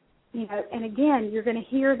 mama, And again, you're going to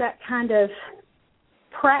hear that kind of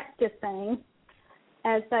practicing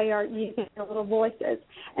as they are using their little voices.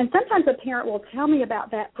 And sometimes a parent will tell me about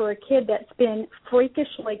that for a kid that's been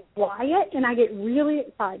freakishly quiet, and I get really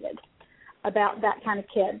excited about that kind of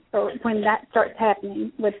kid, or when that starts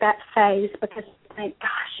happening with that phase, because I think,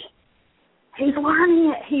 gosh, he's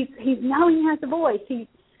learning it. He's knowing he has a voice. He's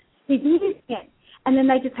using it. And then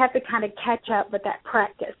they just have to kind of catch up with that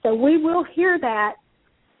practice. So we will hear that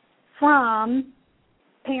from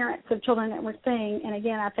parents of children that we're seeing, and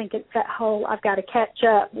again, I think it's that whole I've got to catch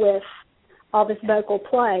up with all this vocal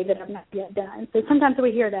play that I've not yet done. So sometimes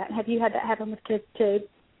we hear that. Have you had that happen with kids too?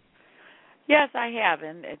 Yes, I have,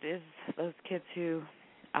 and it is those kids who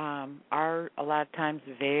are a lot of times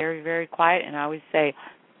very, very quiet, and I always say,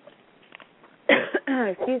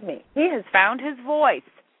 excuse me, he has found his voice.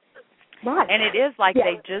 Right. And it is like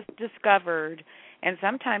they just discovered, and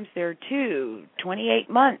sometimes they're 28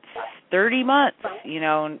 months, 30 months,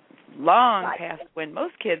 long past when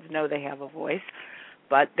most kids know they have a voice.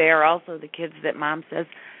 But they're also the kids that mom says,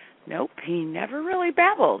 nope, he never really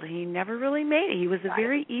babbled. He never really made it. He was a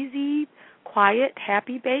very easy, quiet,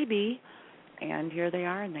 happy baby. And here they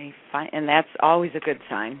are, and that's always a good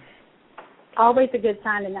sign. Always a good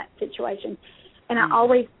sign in that situation. And I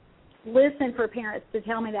always listen for parents to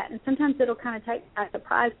tell me that, and sometimes it'll kind of take me by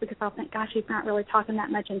surprise because I'll think, gosh, he's not really talking that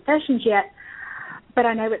much in sessions yet, but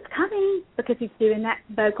I know it's coming because he's doing that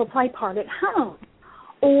vocal play part at home.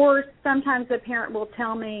 Or sometimes the parent will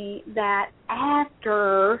tell me that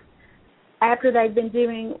after they've been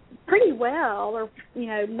doing pretty well or,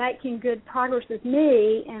 making good progress with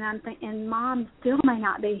me, and mom still may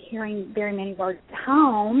not be hearing very many words at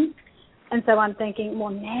home. And so I'm thinking,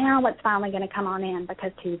 well, now it's finally going to come on in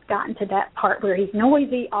because he's gotten to that part where he's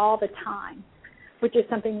noisy all the time, which is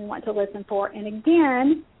something we want to listen for. And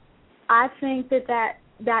again, I think that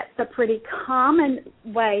that's a pretty common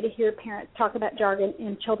way to hear parents talk about jargon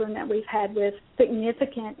in children that we've had with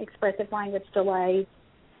significant expressive language delays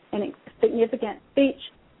and significant speech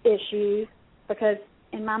issues, because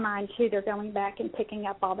in my mind, too, they're going back and picking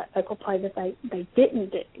up all that vocal play that they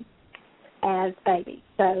didn't do as babies.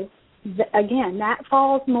 So, again, that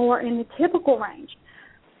falls more in the typical range.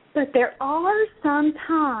 But there are some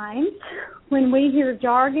times when we hear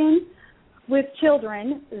jargon with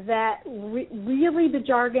children that really the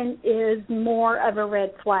jargon is more of a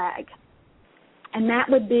red flag. And that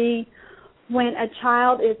would be when a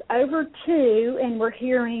child is over 2 and we're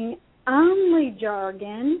hearing only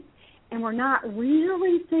jargon and we're not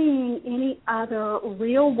really seeing any other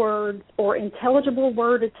real words or intelligible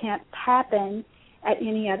word attempts happen at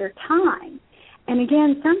any other time. And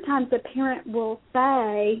again, sometimes the parent will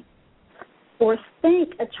say or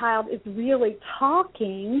think a child is really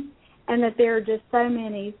talking and that there are just so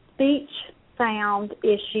many speech sound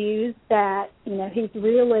issues that, he's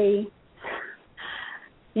really,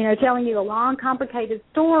 telling you a long, complicated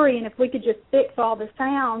story, and if we could just fix all the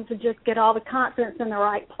sounds and just get all the consonants in the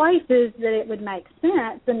right places, that it would make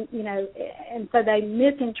sense. And, and so they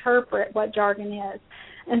misinterpret what jargon is.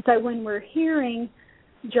 And so when we're hearing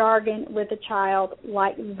jargon with a child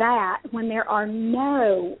like that, when there are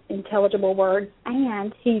no intelligible words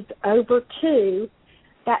and he's over 2,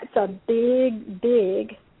 that's a big,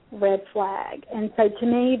 big red flag. And so to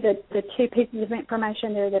me, the 2 pieces of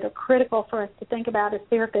information there that are critical for us to think about as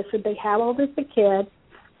therapists would be, how old is the kid,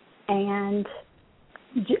 and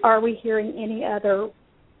are we hearing any other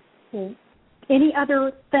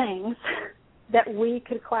things that we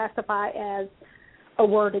could classify as a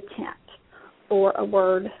word attempt or a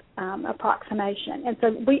word approximation. And so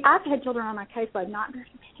I've had children on my caseload, not very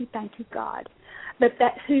many, thank you God, but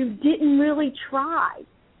who didn't really try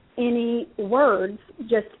any words,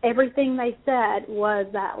 just everything they said was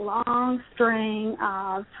that long string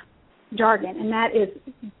of jargon. And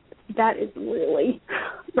that is really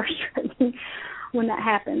frustrating when that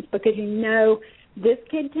happens, because this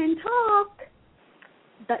kid can talk,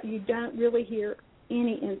 but you don't really hear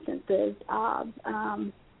any instances of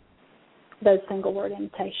those single word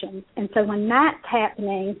imitations. And so when that's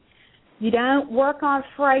happening, you don't work on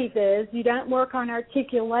phrases, you don't work on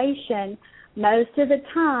articulation. Most of the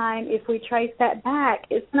time, if we trace that back,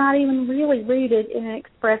 it's not even really rooted in an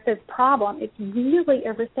expressive problem. It's really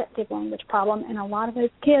a receptive language problem, and a lot of those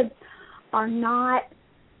kids are not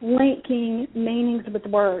linking meanings with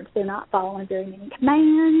words. They're not following very many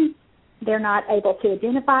commands. They're not able to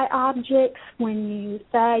identify objects. When you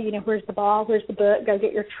say, where's the ball, where's the book, go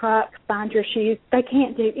get your truck, find your shoes, they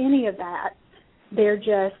can't do any of that. They're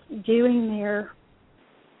just doing their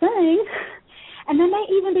thing. And they may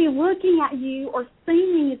even be looking at you or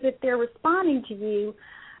seeming as if they're responding to you,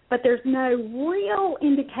 but there's no real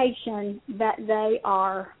indication that they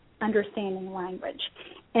are understanding language.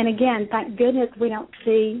 And again, thank goodness we don't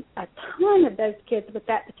see a ton of those kids with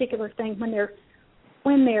that particular thing when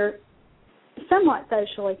they're somewhat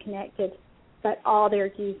socially connected, but all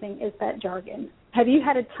they're using is that jargon. Have you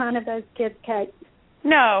had a ton of those kids, Kate?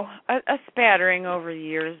 No, a spattering over the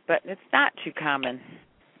years, but it's not too common.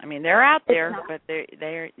 I mean, they're out there, but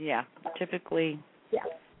they're typically,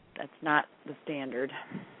 that's not the standard.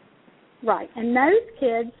 Right, and those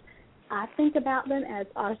kids, I think about them as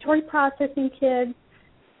auditory processing kids,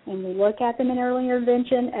 and we look at them in early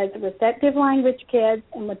intervention as receptive language kids,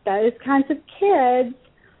 and with those kinds of kids,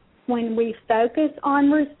 when we focus on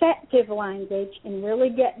receptive language and really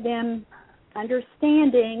get them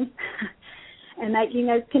understanding and making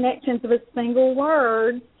those connections with single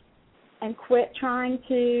words and quit trying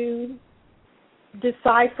to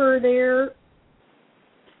decipher their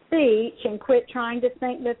speech and quit trying to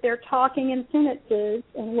think that they're talking in sentences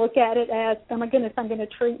and look at it as, oh my goodness, I'm going to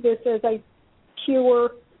treat this as a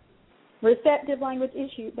pure receptive language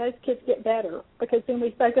issue, those kids get better, because then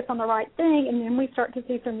we focus on the right thing and then we start to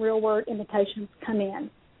see some real word imitations come in.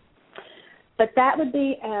 But that would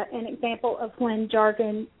be an example of when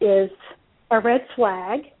jargon is a red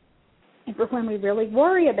flag, and for when we really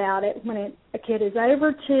worry about it, when a kid is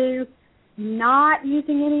over 2, not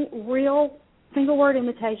using any real single word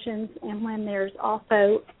imitations, and when there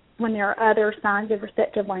are other signs of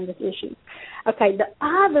receptive language issues. Okay, the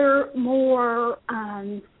other more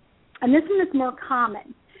and this one is more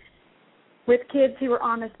common with kids who are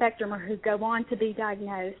on the spectrum or who go on to be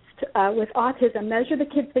diagnosed with autism. Those are the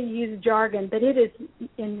kids that use jargon, but it is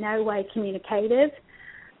in no way communicative.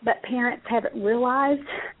 But parents haven't realized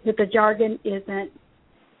that the jargon isn't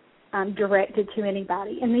directed to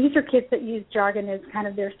anybody. And these are kids that use jargon as kind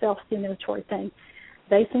of their self-stimulatory thing.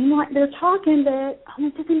 they seem like they're talking, but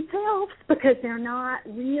only to themselves, because they're not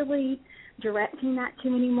really directing that to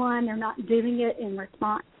anyone. They're not doing it in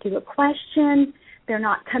response to a question. They're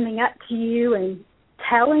not coming up to you and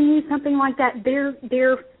telling you something like that.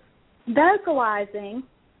 They're vocalizing,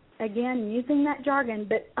 again, using that jargon,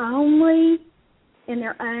 but only in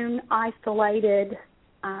their own isolated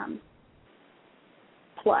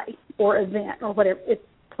play or event or whatever.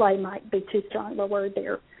 Play might be too strong of a word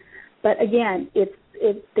there. But again,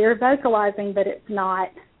 they're vocalizing, but it's not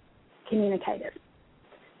communicative.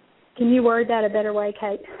 Can you word that a better way,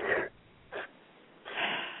 Kate?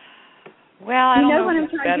 Well, I don't know what I'm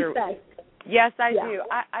trying to say. Yes, I do.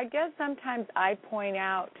 I guess sometimes I point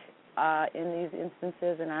out in these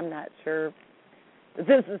instances, and I'm not sure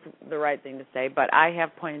this is the right thing to say, but I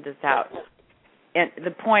have pointed this out. And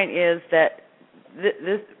the point is that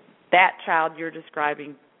that child you're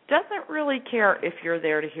describing doesn't really care if you're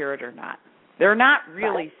there to hear it or not. They're not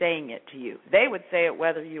really saying it to you. They would say it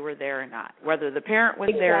whether you were there or not, whether the parent was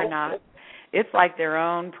there or not. It's like their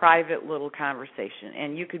own private little conversation,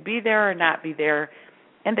 and you could be there or not be there.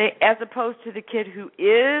 And they, as opposed to the kid who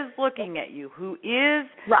is looking at you, who is,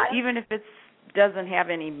 even if it doesn't have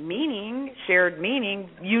any meaning, shared meaning,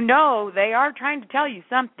 you know they are trying to tell you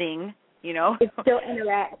something. You know, it's still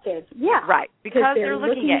interactive. Yeah, right. Because they're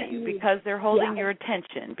looking at you, because they're holding your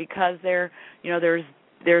attention, because they're,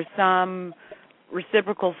 there's some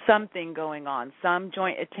reciprocal something going on, some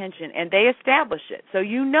joint attention, and they establish it. So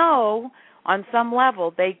on some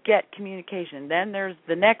level they get communication. Then there's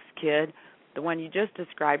the next kid, the one you just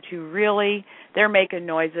described, who really, they're making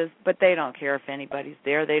noises, but they don't care if anybody's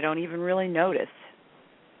there. They don't even really notice.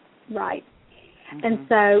 Right. Mm-hmm. And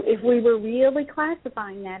so if we were really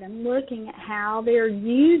classifying that and looking at how they're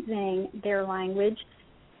using their language,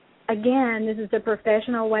 again, this is a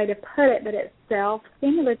professional way to put it, but it's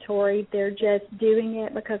self-stimulatory. They're just doing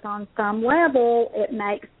it because on some level it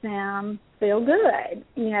makes them feel good,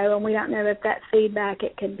 and we don't know if that feedback,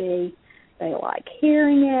 it could be they like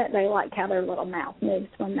hearing it, they like how their little mouth moves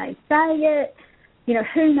when they say it.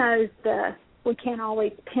 Who knows, we can't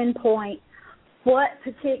always pinpoint what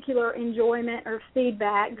particular enjoyment or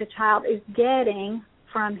feedback the child is getting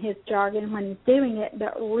from his jargon when he's doing it,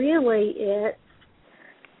 but really it's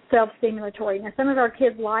self-stimulatory. Now, some of our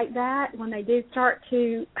kids like that. When they do start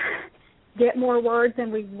to get more words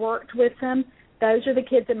and we've worked with them, those are the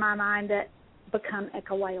kids in my mind that become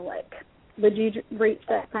echolalic. Would you reach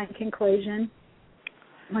that same conclusion?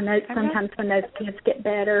 Sometimes when those kids get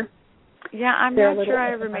better? Yeah, I'm not sure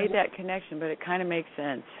I ever made that connection, but it kind of makes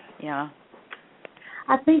sense. Yeah.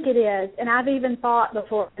 I think it is, and I've even thought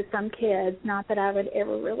before with some kids, not that I would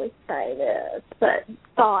ever really say this, but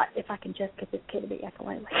thought if I can just get this kid to be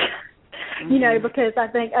echolalic, because I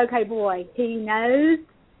think, okay, boy, he knows,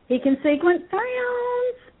 he can sequence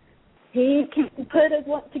sounds, he can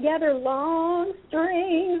put together long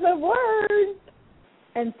strings of words,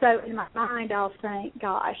 and so in my mind I'll think,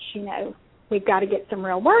 gosh, we've got to get some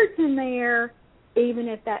real words in there, even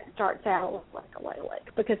if that starts out like a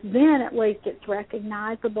echolalic, because then at least it's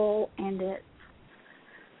recognizable and it's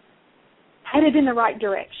headed in the right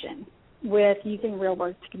direction with using real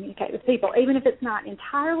words to communicate with people, even if it's not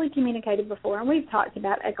entirely communicated before. And we've talked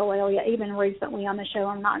about echolalia even recently on the show.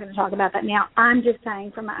 I'm not going to talk about that now. I'm just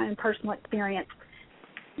saying from my own personal experience,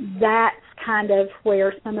 that's kind of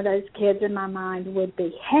where some of those kids in my mind would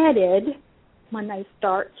be headed when they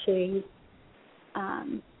start to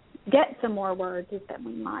get some more words, is that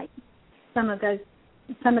we might, some of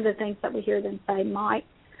the things that we hear them say might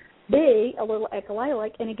be a little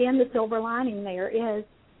echolalic. And again, the silver lining there is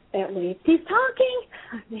at least he's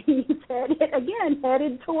talking. He's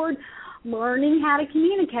headed toward learning how to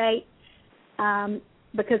communicate,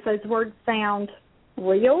 because those words sound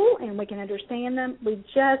real and we can understand them. We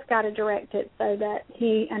just got to direct it so that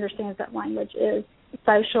he understands that language is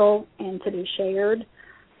social and to be shared,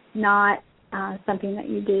 not something that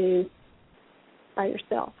you do by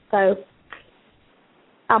yourself. So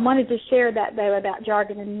I wanted to share that, though, about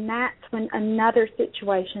jargon, and that's when another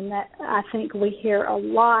situation that I think we hear a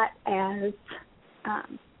lot as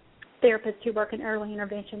therapists who work in early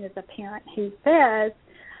intervention is a parent who says,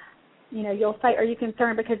 you'll say, are you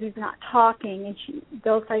concerned because he's not talking? And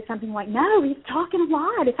they'll say something like, no, he's talking a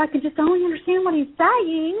lot. If I could just only understand what he's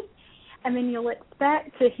saying. And then you'll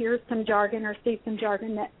expect to hear some jargon or see some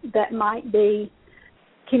jargon that might be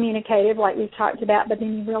communicative, like we've talked about, but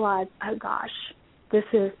then you realize, oh, gosh, this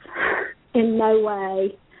is in no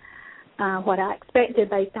way what I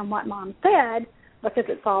expected based on what Mom said, because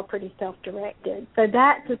it's all pretty self-directed. So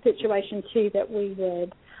that's a situation, too, that we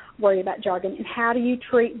would worry about jargon. And how do you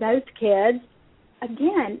treat those kids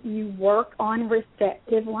again, you work on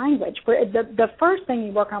receptive language. The first thing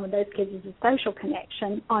you work on with those kids is a social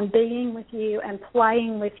connection, on being with you and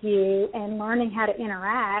playing with you and learning how to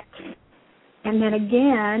interact. And then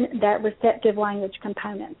again, that receptive language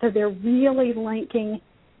component. So they're really linking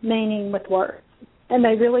meaning with words. And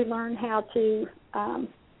they really learn how to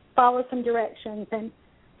follow some directions. And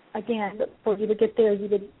again, for you to get there, you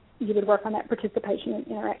would work on that participation and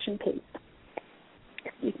interaction piece.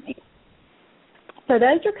 Excuse me. So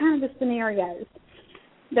those are kind of the scenarios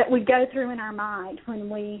that we go through in our mind when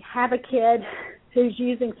we have a kid who's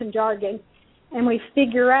using some jargon and we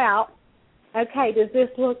figure out, okay, does this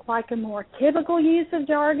look like a more typical use of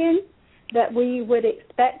jargon that we would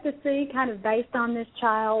expect to see kind of based on this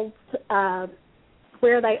child's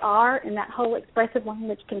where they are in that whole expressive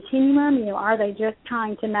language continuum? You know, are they just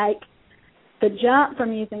trying to make the jump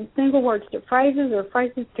from using single words to phrases or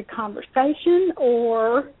phrases to conversation,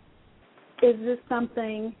 or is this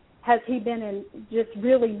something, has he been in just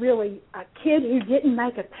really, really a kid who didn't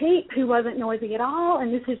make a peep, who wasn't noisy at all,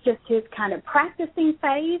 and this is just his kind of practicing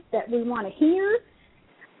phase that we want to hear?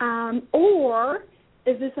 Or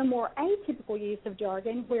is this a more atypical use of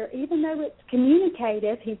jargon where even though it's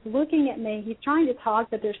communicative, he's looking at me, he's trying to talk,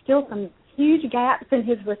 but there's still some huge gaps in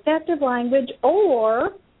his receptive language?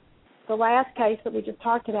 Or the last case that we just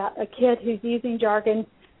talked about, a kid who's using jargon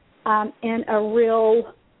in a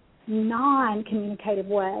real non-communicative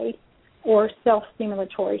way or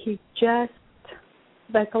self-stimulatory. He's just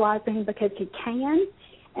vocalizing because he can,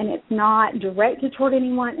 and it's not directed toward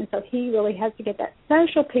anyone, and so he really has to get that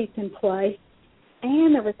social piece in place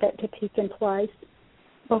and the receptive piece in place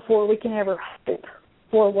before we can ever hope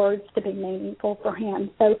for words to be meaningful for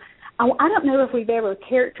him. So I don't know if we've ever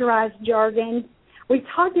characterized jargon. We've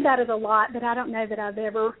talked about it a lot, but I don't know that I've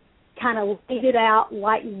ever kind of laid it out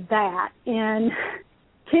like that in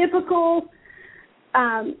typical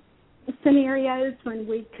scenarios when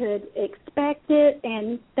we could expect it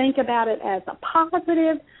and think about it as a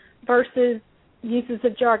positive versus uses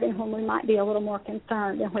of jargon when we might be a little more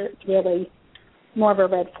concerned and where it's really more of a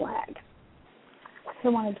red flag. So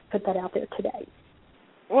I wanted to put that out there today.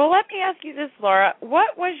 Well, let me ask you this, Laura.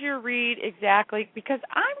 What was your read exactly? Because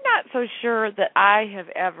I'm not so sure that I have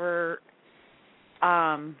ever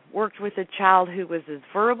worked with a child who was as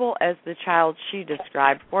verbal as the child she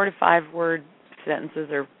described, 4 to 5 word sentences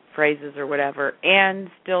or phrases or whatever, and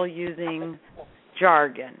still using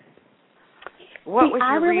jargon. What was your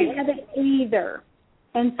I really read? haven't either.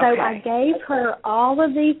 And so I gave her all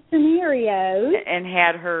of these scenarios. And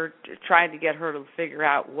had her, trying to get her to figure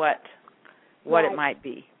out what it might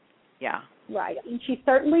be. Yeah. Right. And she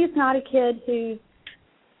certainly is not a kid who's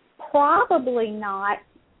probably not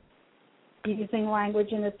using language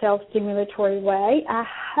in a self-stimulatory way. I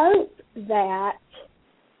hope that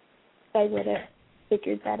they would have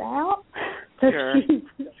figured that out. So sure.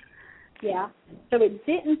 Yeah. So it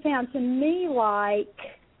didn't sound to me like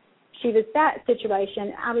she was that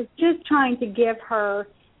situation. I was just trying to give her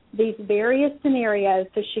these various scenarios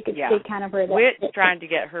so she could see kind of where that Whit's trying to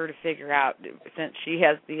get her to figure out, since she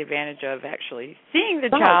has the advantage of actually seeing the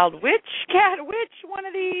child, which one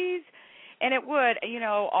of these, and it would,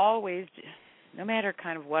 always, no matter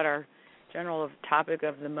kind of what our general topic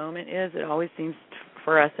of the moment is, it always seems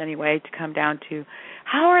for us anyway to come down to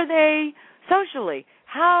how are they socially,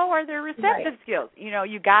 how are their receptive skills.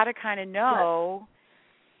 You got to kind of know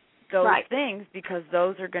those things, because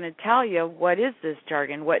those are going to tell you what is this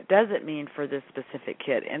jargon, what does it mean for this specific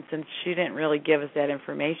kid. And since she didn't really give us that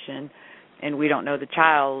information and we don't know the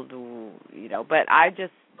child, but I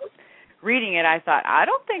just, reading it, I thought, I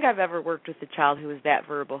don't think I've ever worked with a child who was that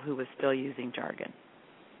verbal who was still using jargon.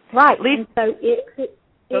 Right, at least, and so it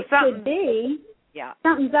could be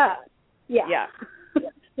something's up. Yeah.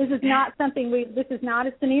 This is not this is not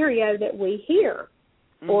a scenario that we hear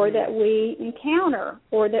or that we encounter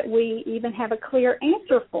or that we even have a clear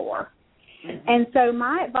answer for. Mm-hmm. And so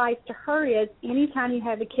my advice to her is, anytime you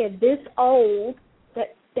have a kid this old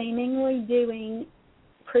that's seemingly doing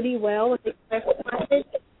pretty well with expressive language,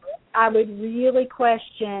 I would really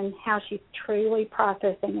question how she's truly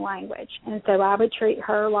processing language. And so I would treat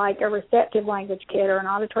her like a receptive language kid or an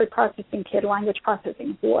auditory processing kid, language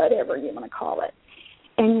processing, whatever you want to call it,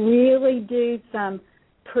 and really do some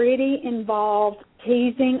pretty involved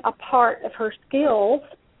teasing apart of her skills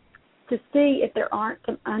to see if there aren't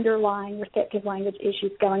some underlying receptive language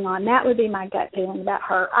issues going on. That would be my gut feeling about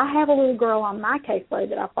her. I have a little girl on my caseload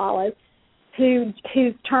that I follow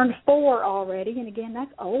who's turned 4 already, and again,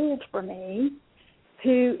 that's old for me,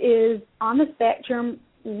 who is on the spectrum,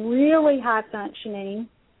 really high functioning,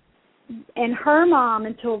 And her mom,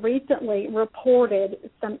 until recently,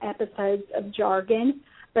 reported some episodes of Jargon,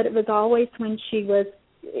 but it was always when it was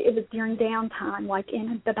during downtime, like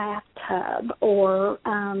in the bathtub, or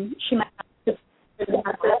she might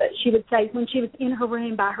she would say when she was in her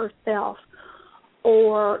room by herself,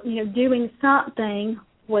 or, doing something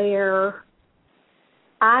where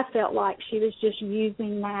I felt like she was just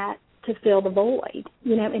using that to fill the void,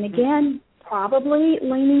 and again, probably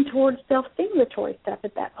leaning towards self-stimulatory stuff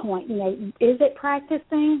at that point. Is it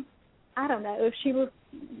practicing? I don't know. If she were,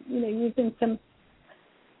 using some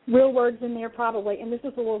real words in there, probably. And this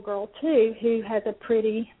is a little girl, too, who has a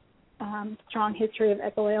pretty strong history of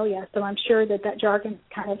echolalia, so I'm sure that Jargon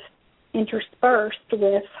kind of interspersed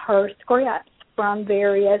with her scripts from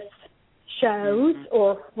various shows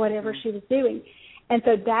or whatever she was doing. And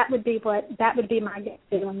so that would be my gut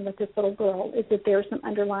feeling with this little girl, is that there's some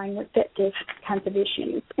underlying receptive kinds of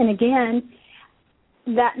issues. And again,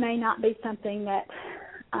 that may not be something that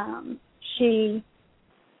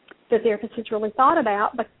the therapist has really thought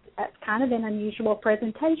about, but that's kind of an unusual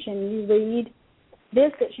presentation. You read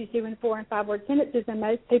this that she's doing 4- and 5-word sentences, and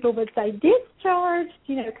most people would say, discharged,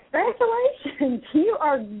 congratulations, you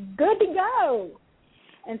are good to go.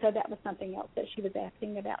 And so that was something else that she was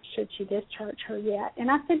asking about, should she discharge her yet? And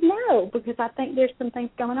I said no, because I think there's some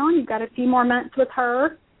things going on. You've got a few more months with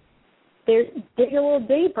her. Dig a little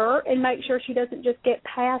deeper and make sure she doesn't just get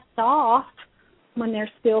passed off when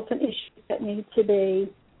there's still some issues that need to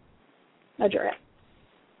be addressed.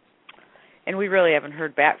 And we really haven't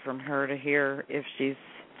heard back from her to hear if she's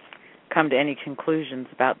come to any conclusions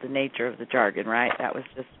about the nature of the Jargon, right? That was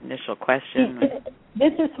just initial question.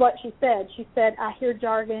 This is what she said. She said, I hear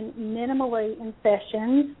Jargon minimally in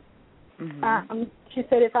sessions. Mm-hmm. She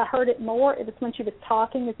said if I heard it more, it was when she was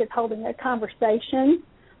talking, as if holding a conversation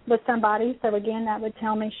with somebody. So, again, that would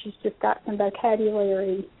tell me she's just got some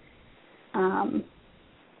vocabulary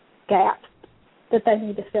gaps that they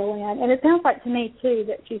need to fill in. And it sounds like to me, too,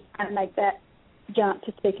 that she's trying to make that jump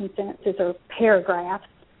to speaking sentences or paragraphs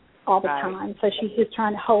all the time. So she's just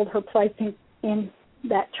trying to hold her place in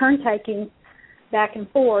that turn-taking back and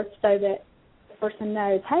forth so that the person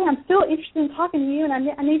knows, hey, I'm still interested in talking to you, and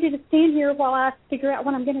I need you to stand here while I figure out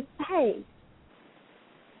what I'm going to say.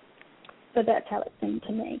 So that's how it seemed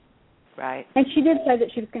to me. Right. And she did say that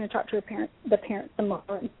she was going to talk to the parents some more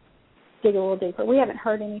and dig a little deeper. We haven't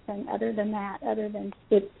heard anything other than that, other than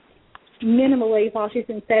it's minimally while she's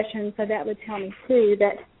in session, so that would tell me, too,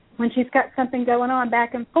 that when she's got something going on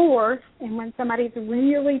back and forth and when somebody's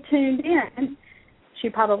really tuned in, she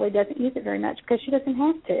probably doesn't use it very much because she doesn't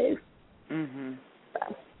have to. Mm-hmm.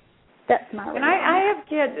 So that's my And I have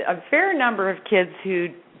kids, a fair number of kids who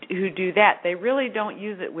do that. They really don't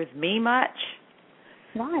use it with me much.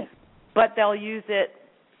 Right. But they'll use it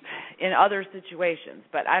in other situations.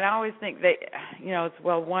 But I always think it's,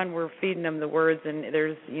 one, we're feeding them the words, and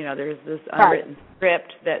there's this unwritten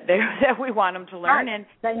script that we want them to learn, and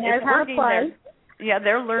they know it's how working. to play.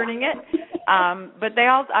 They're learning it. But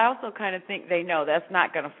I also kind of think they know that's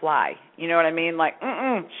not going to fly. You know what I mean? Like,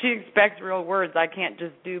 she expects real words. I can't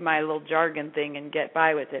just do my little Jargon thing and get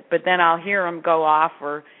by with it. But then I'll hear them go off,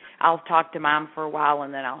 or I'll talk to Mom for a while,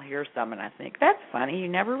 and then I'll hear some, and I think, that's funny. You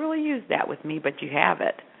never really used that with me, but you have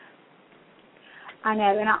it. I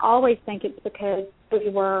know, and I always think it's because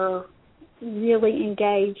we were really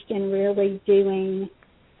engaged in really doing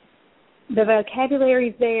the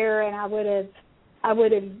vocabulary's there, and I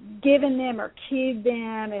would have given them or cued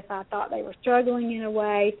them if I thought they were struggling in a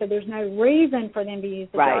way. So there's no reason for them to use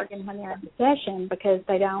the Jargon when they're in session because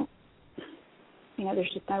they don't,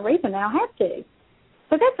 there's just no reason. They don't have to.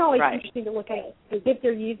 So that's always interesting to look at, is if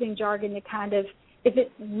they're using Jargon to kind of, if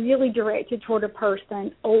it's really directed toward a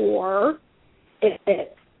person or if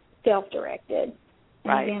it's self-directed.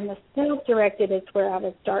 And again, the self-directed is where I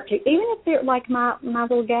would start to, even if they're like my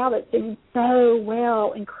little gal that's doing so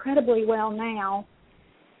well, incredibly well now,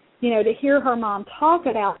 to hear her mom talk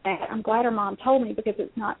about that, I'm glad her mom told me because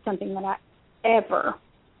it's not something that I ever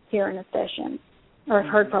hear in a session or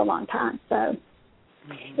have heard for a long time. So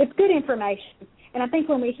it's good information. And I think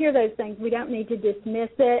when we hear those things, we don't need to dismiss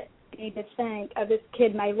it. We need to think, this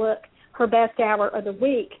kid may look, her best hour of the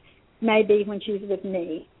week may be when she's with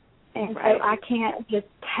me. And so I can't just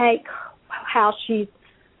take how she's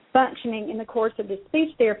functioning in the course of this speech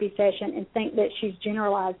therapy session and think that she's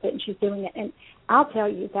generalized it and she's doing it. And I'll tell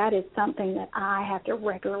you, that is something that I have to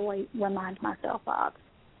regularly remind myself of,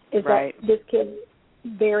 is that this kid's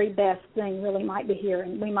very best thing really might be here,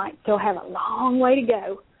 and we might still have a long way to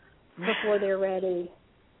go before they're ready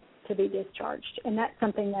to be discharged. And that's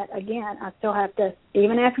something that, again, I still have to,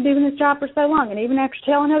 even after doing this job for so long and even after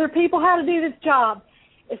telling other people how to do this job,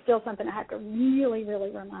 is still something I have to really, really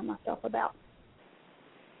remind myself about.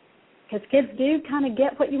 Because kids do kind of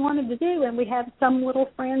get what you want them to do, and we have some little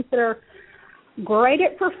friends that are great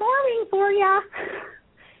at performing for you,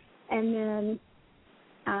 and then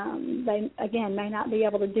they, again, may not be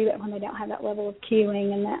able to do it when they don't have that level of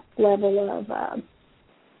cueing and that level of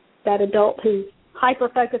that adult who's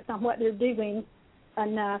hyper-focused on what they're doing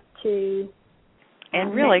enough to...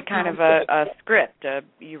 And really kind of a script, a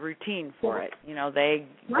routine for it. You know, they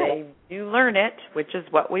do learn it, which is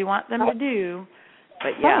what we want them to do.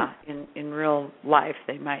 But, yeah, in real life,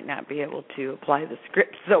 they might not be able to apply the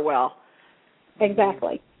script so well.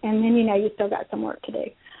 Exactly. And then, you know, you still got some work to do.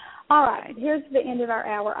 All right, here's the end of our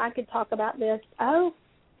hour. I could talk about this, for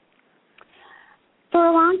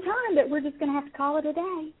a long time, but we're just going to have to call it a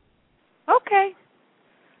day. Okay.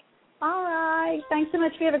 All right. Thanks so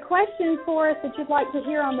much. If you have a question for us that you'd like to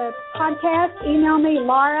hear on the podcast, email me,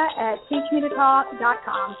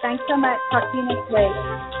 Laura@teachmetotalk.com. Thanks so much. Talk to you next week.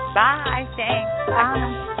 Bye. Thanks.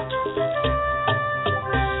 Bye.